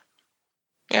 Yeah.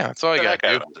 Yeah, that's all you got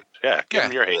to do. Yeah, give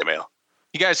him your hate mail.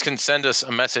 You guys can send us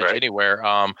a message anywhere.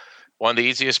 One of the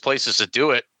easiest places to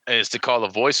do it is to call the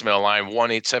voicemail line,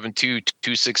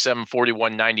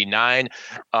 1-872-267-4199.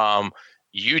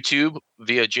 YouTube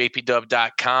via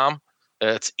jpdub.com.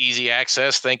 That's easy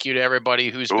access. Thank you to everybody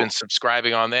who's been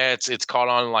subscribing on that. It's caught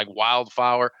on like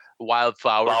wildflower.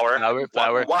 Wildflower.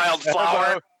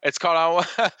 It's caught on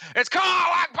like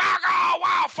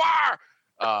wildfire.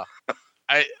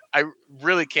 I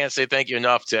really can't say thank you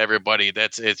enough to everybody.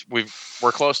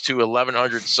 We're close to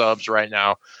 1,100 subs right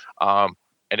now.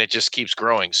 And it just keeps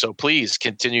growing. So please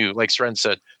continue, like Sren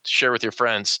said, to share with your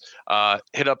friends.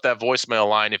 Hit up that voicemail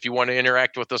line. If you want to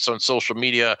interact with us on social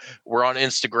media, we're on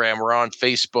Instagram, we're on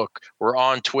Facebook, we're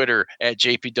on Twitter at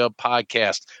JPW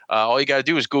Podcast. All you got to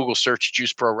do is Google search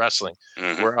Juice Pro Wrestling.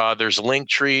 Where there's link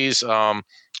trees. Like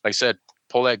I said,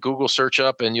 pull that Google search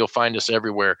up and you'll find us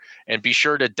everywhere. And be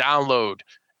sure to download.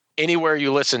 Anywhere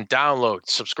you listen, download,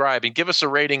 subscribe, and give us a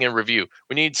rating and review.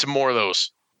 We need some more of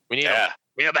those. We need them.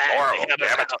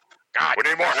 God, we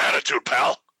need more attitude,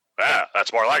 pal. Yeah,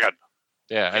 that's more like it.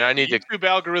 Yeah, and I need the YouTube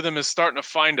algorithm is starting to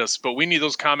find us, but we need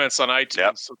those comments on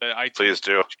iTunes. So that iTunes please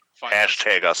do.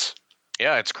 Hashtag us.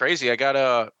 Yeah, it's crazy. I got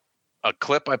a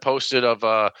clip I posted of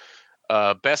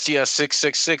Bestia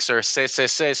 666 or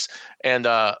 666 and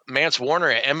Mance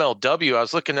Warner at MLW. I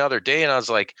was looking the other day and I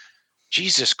was like,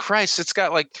 Jesus Christ, it's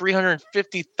got like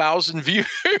 350,000 views.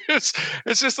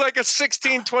 It's just like a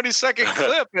 20-second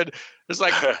clip. And there's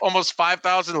like almost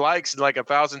 5,000 likes and like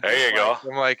 1,000. There you go.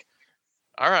 I'm like,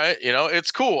 all right, it's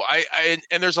cool. And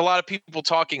there's a lot of people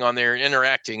talking on there and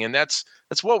interacting. And that's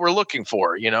what we're looking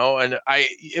for, And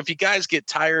if you guys get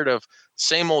tired of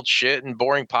same old shit and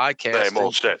boring podcasts. Same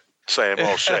old shit. Same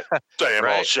old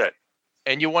shit.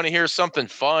 And you want to hear something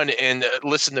fun and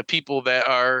listen to people that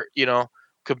are,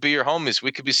 could be your homies.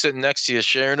 We could be sitting next to you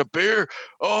sharing a beer.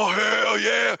 Oh, hell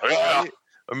yeah.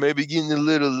 Or maybe getting a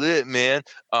little lit, man.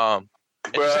 And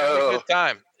just having a good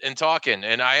time and talking.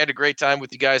 And I had a great time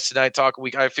with you guys tonight talking.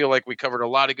 I feel like we covered a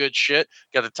lot of good shit.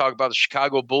 Got to talk about the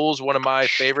Chicago Bulls, one of my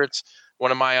favorites. One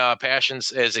of my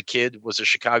passions as a kid was the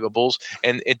Chicago Bulls,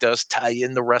 and it does tie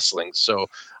in the wrestling. So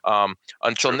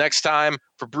until next time,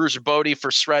 for Bruiser Bodie, for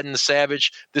Shred and the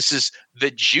Savage, this is the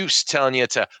Juice telling you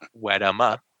to wet 'em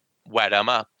up. Wet 'em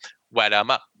up, wet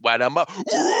 'em up, wet 'em up, wet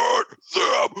them up.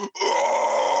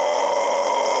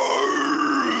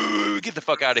 Get the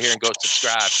fuck out of here and go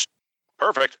subscribe.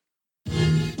 Perfect.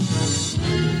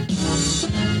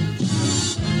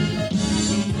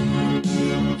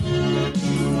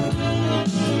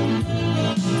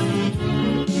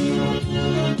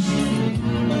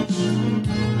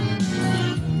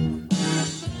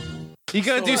 You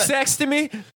gonna do sex to me?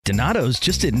 Donato's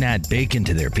just didn't add bacon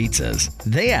to their pizzas.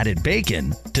 They added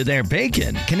bacon to their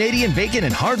bacon. Canadian bacon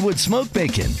and hardwood smoked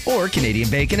bacon. Or Canadian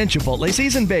bacon and Chipotle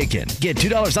seasoned bacon. Get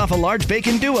 $2 off a large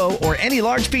bacon duo or any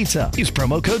large pizza. Use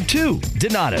promo code 2.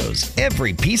 Donato's.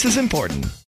 Every piece is important.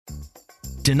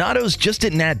 Donato's just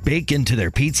didn't add bacon to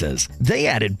their pizzas. They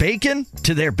added bacon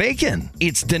to their bacon.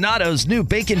 It's Donato's new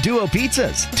Bacon Duo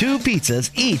pizzas. 2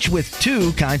 pizzas, each with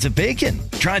 2 kinds of bacon.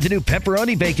 Try the new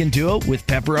Pepperoni Bacon Duo with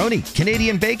pepperoni,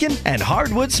 Canadian bacon, and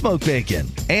hardwood smoked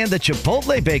bacon. And the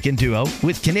Chipotle Bacon Duo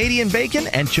with Canadian bacon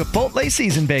and Chipotle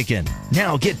seasoned bacon.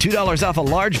 Now get $2 off a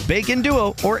large Bacon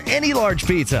Duo or any large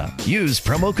pizza. Use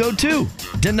promo code 2.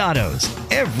 Donato's.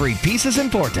 Every piece is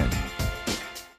important.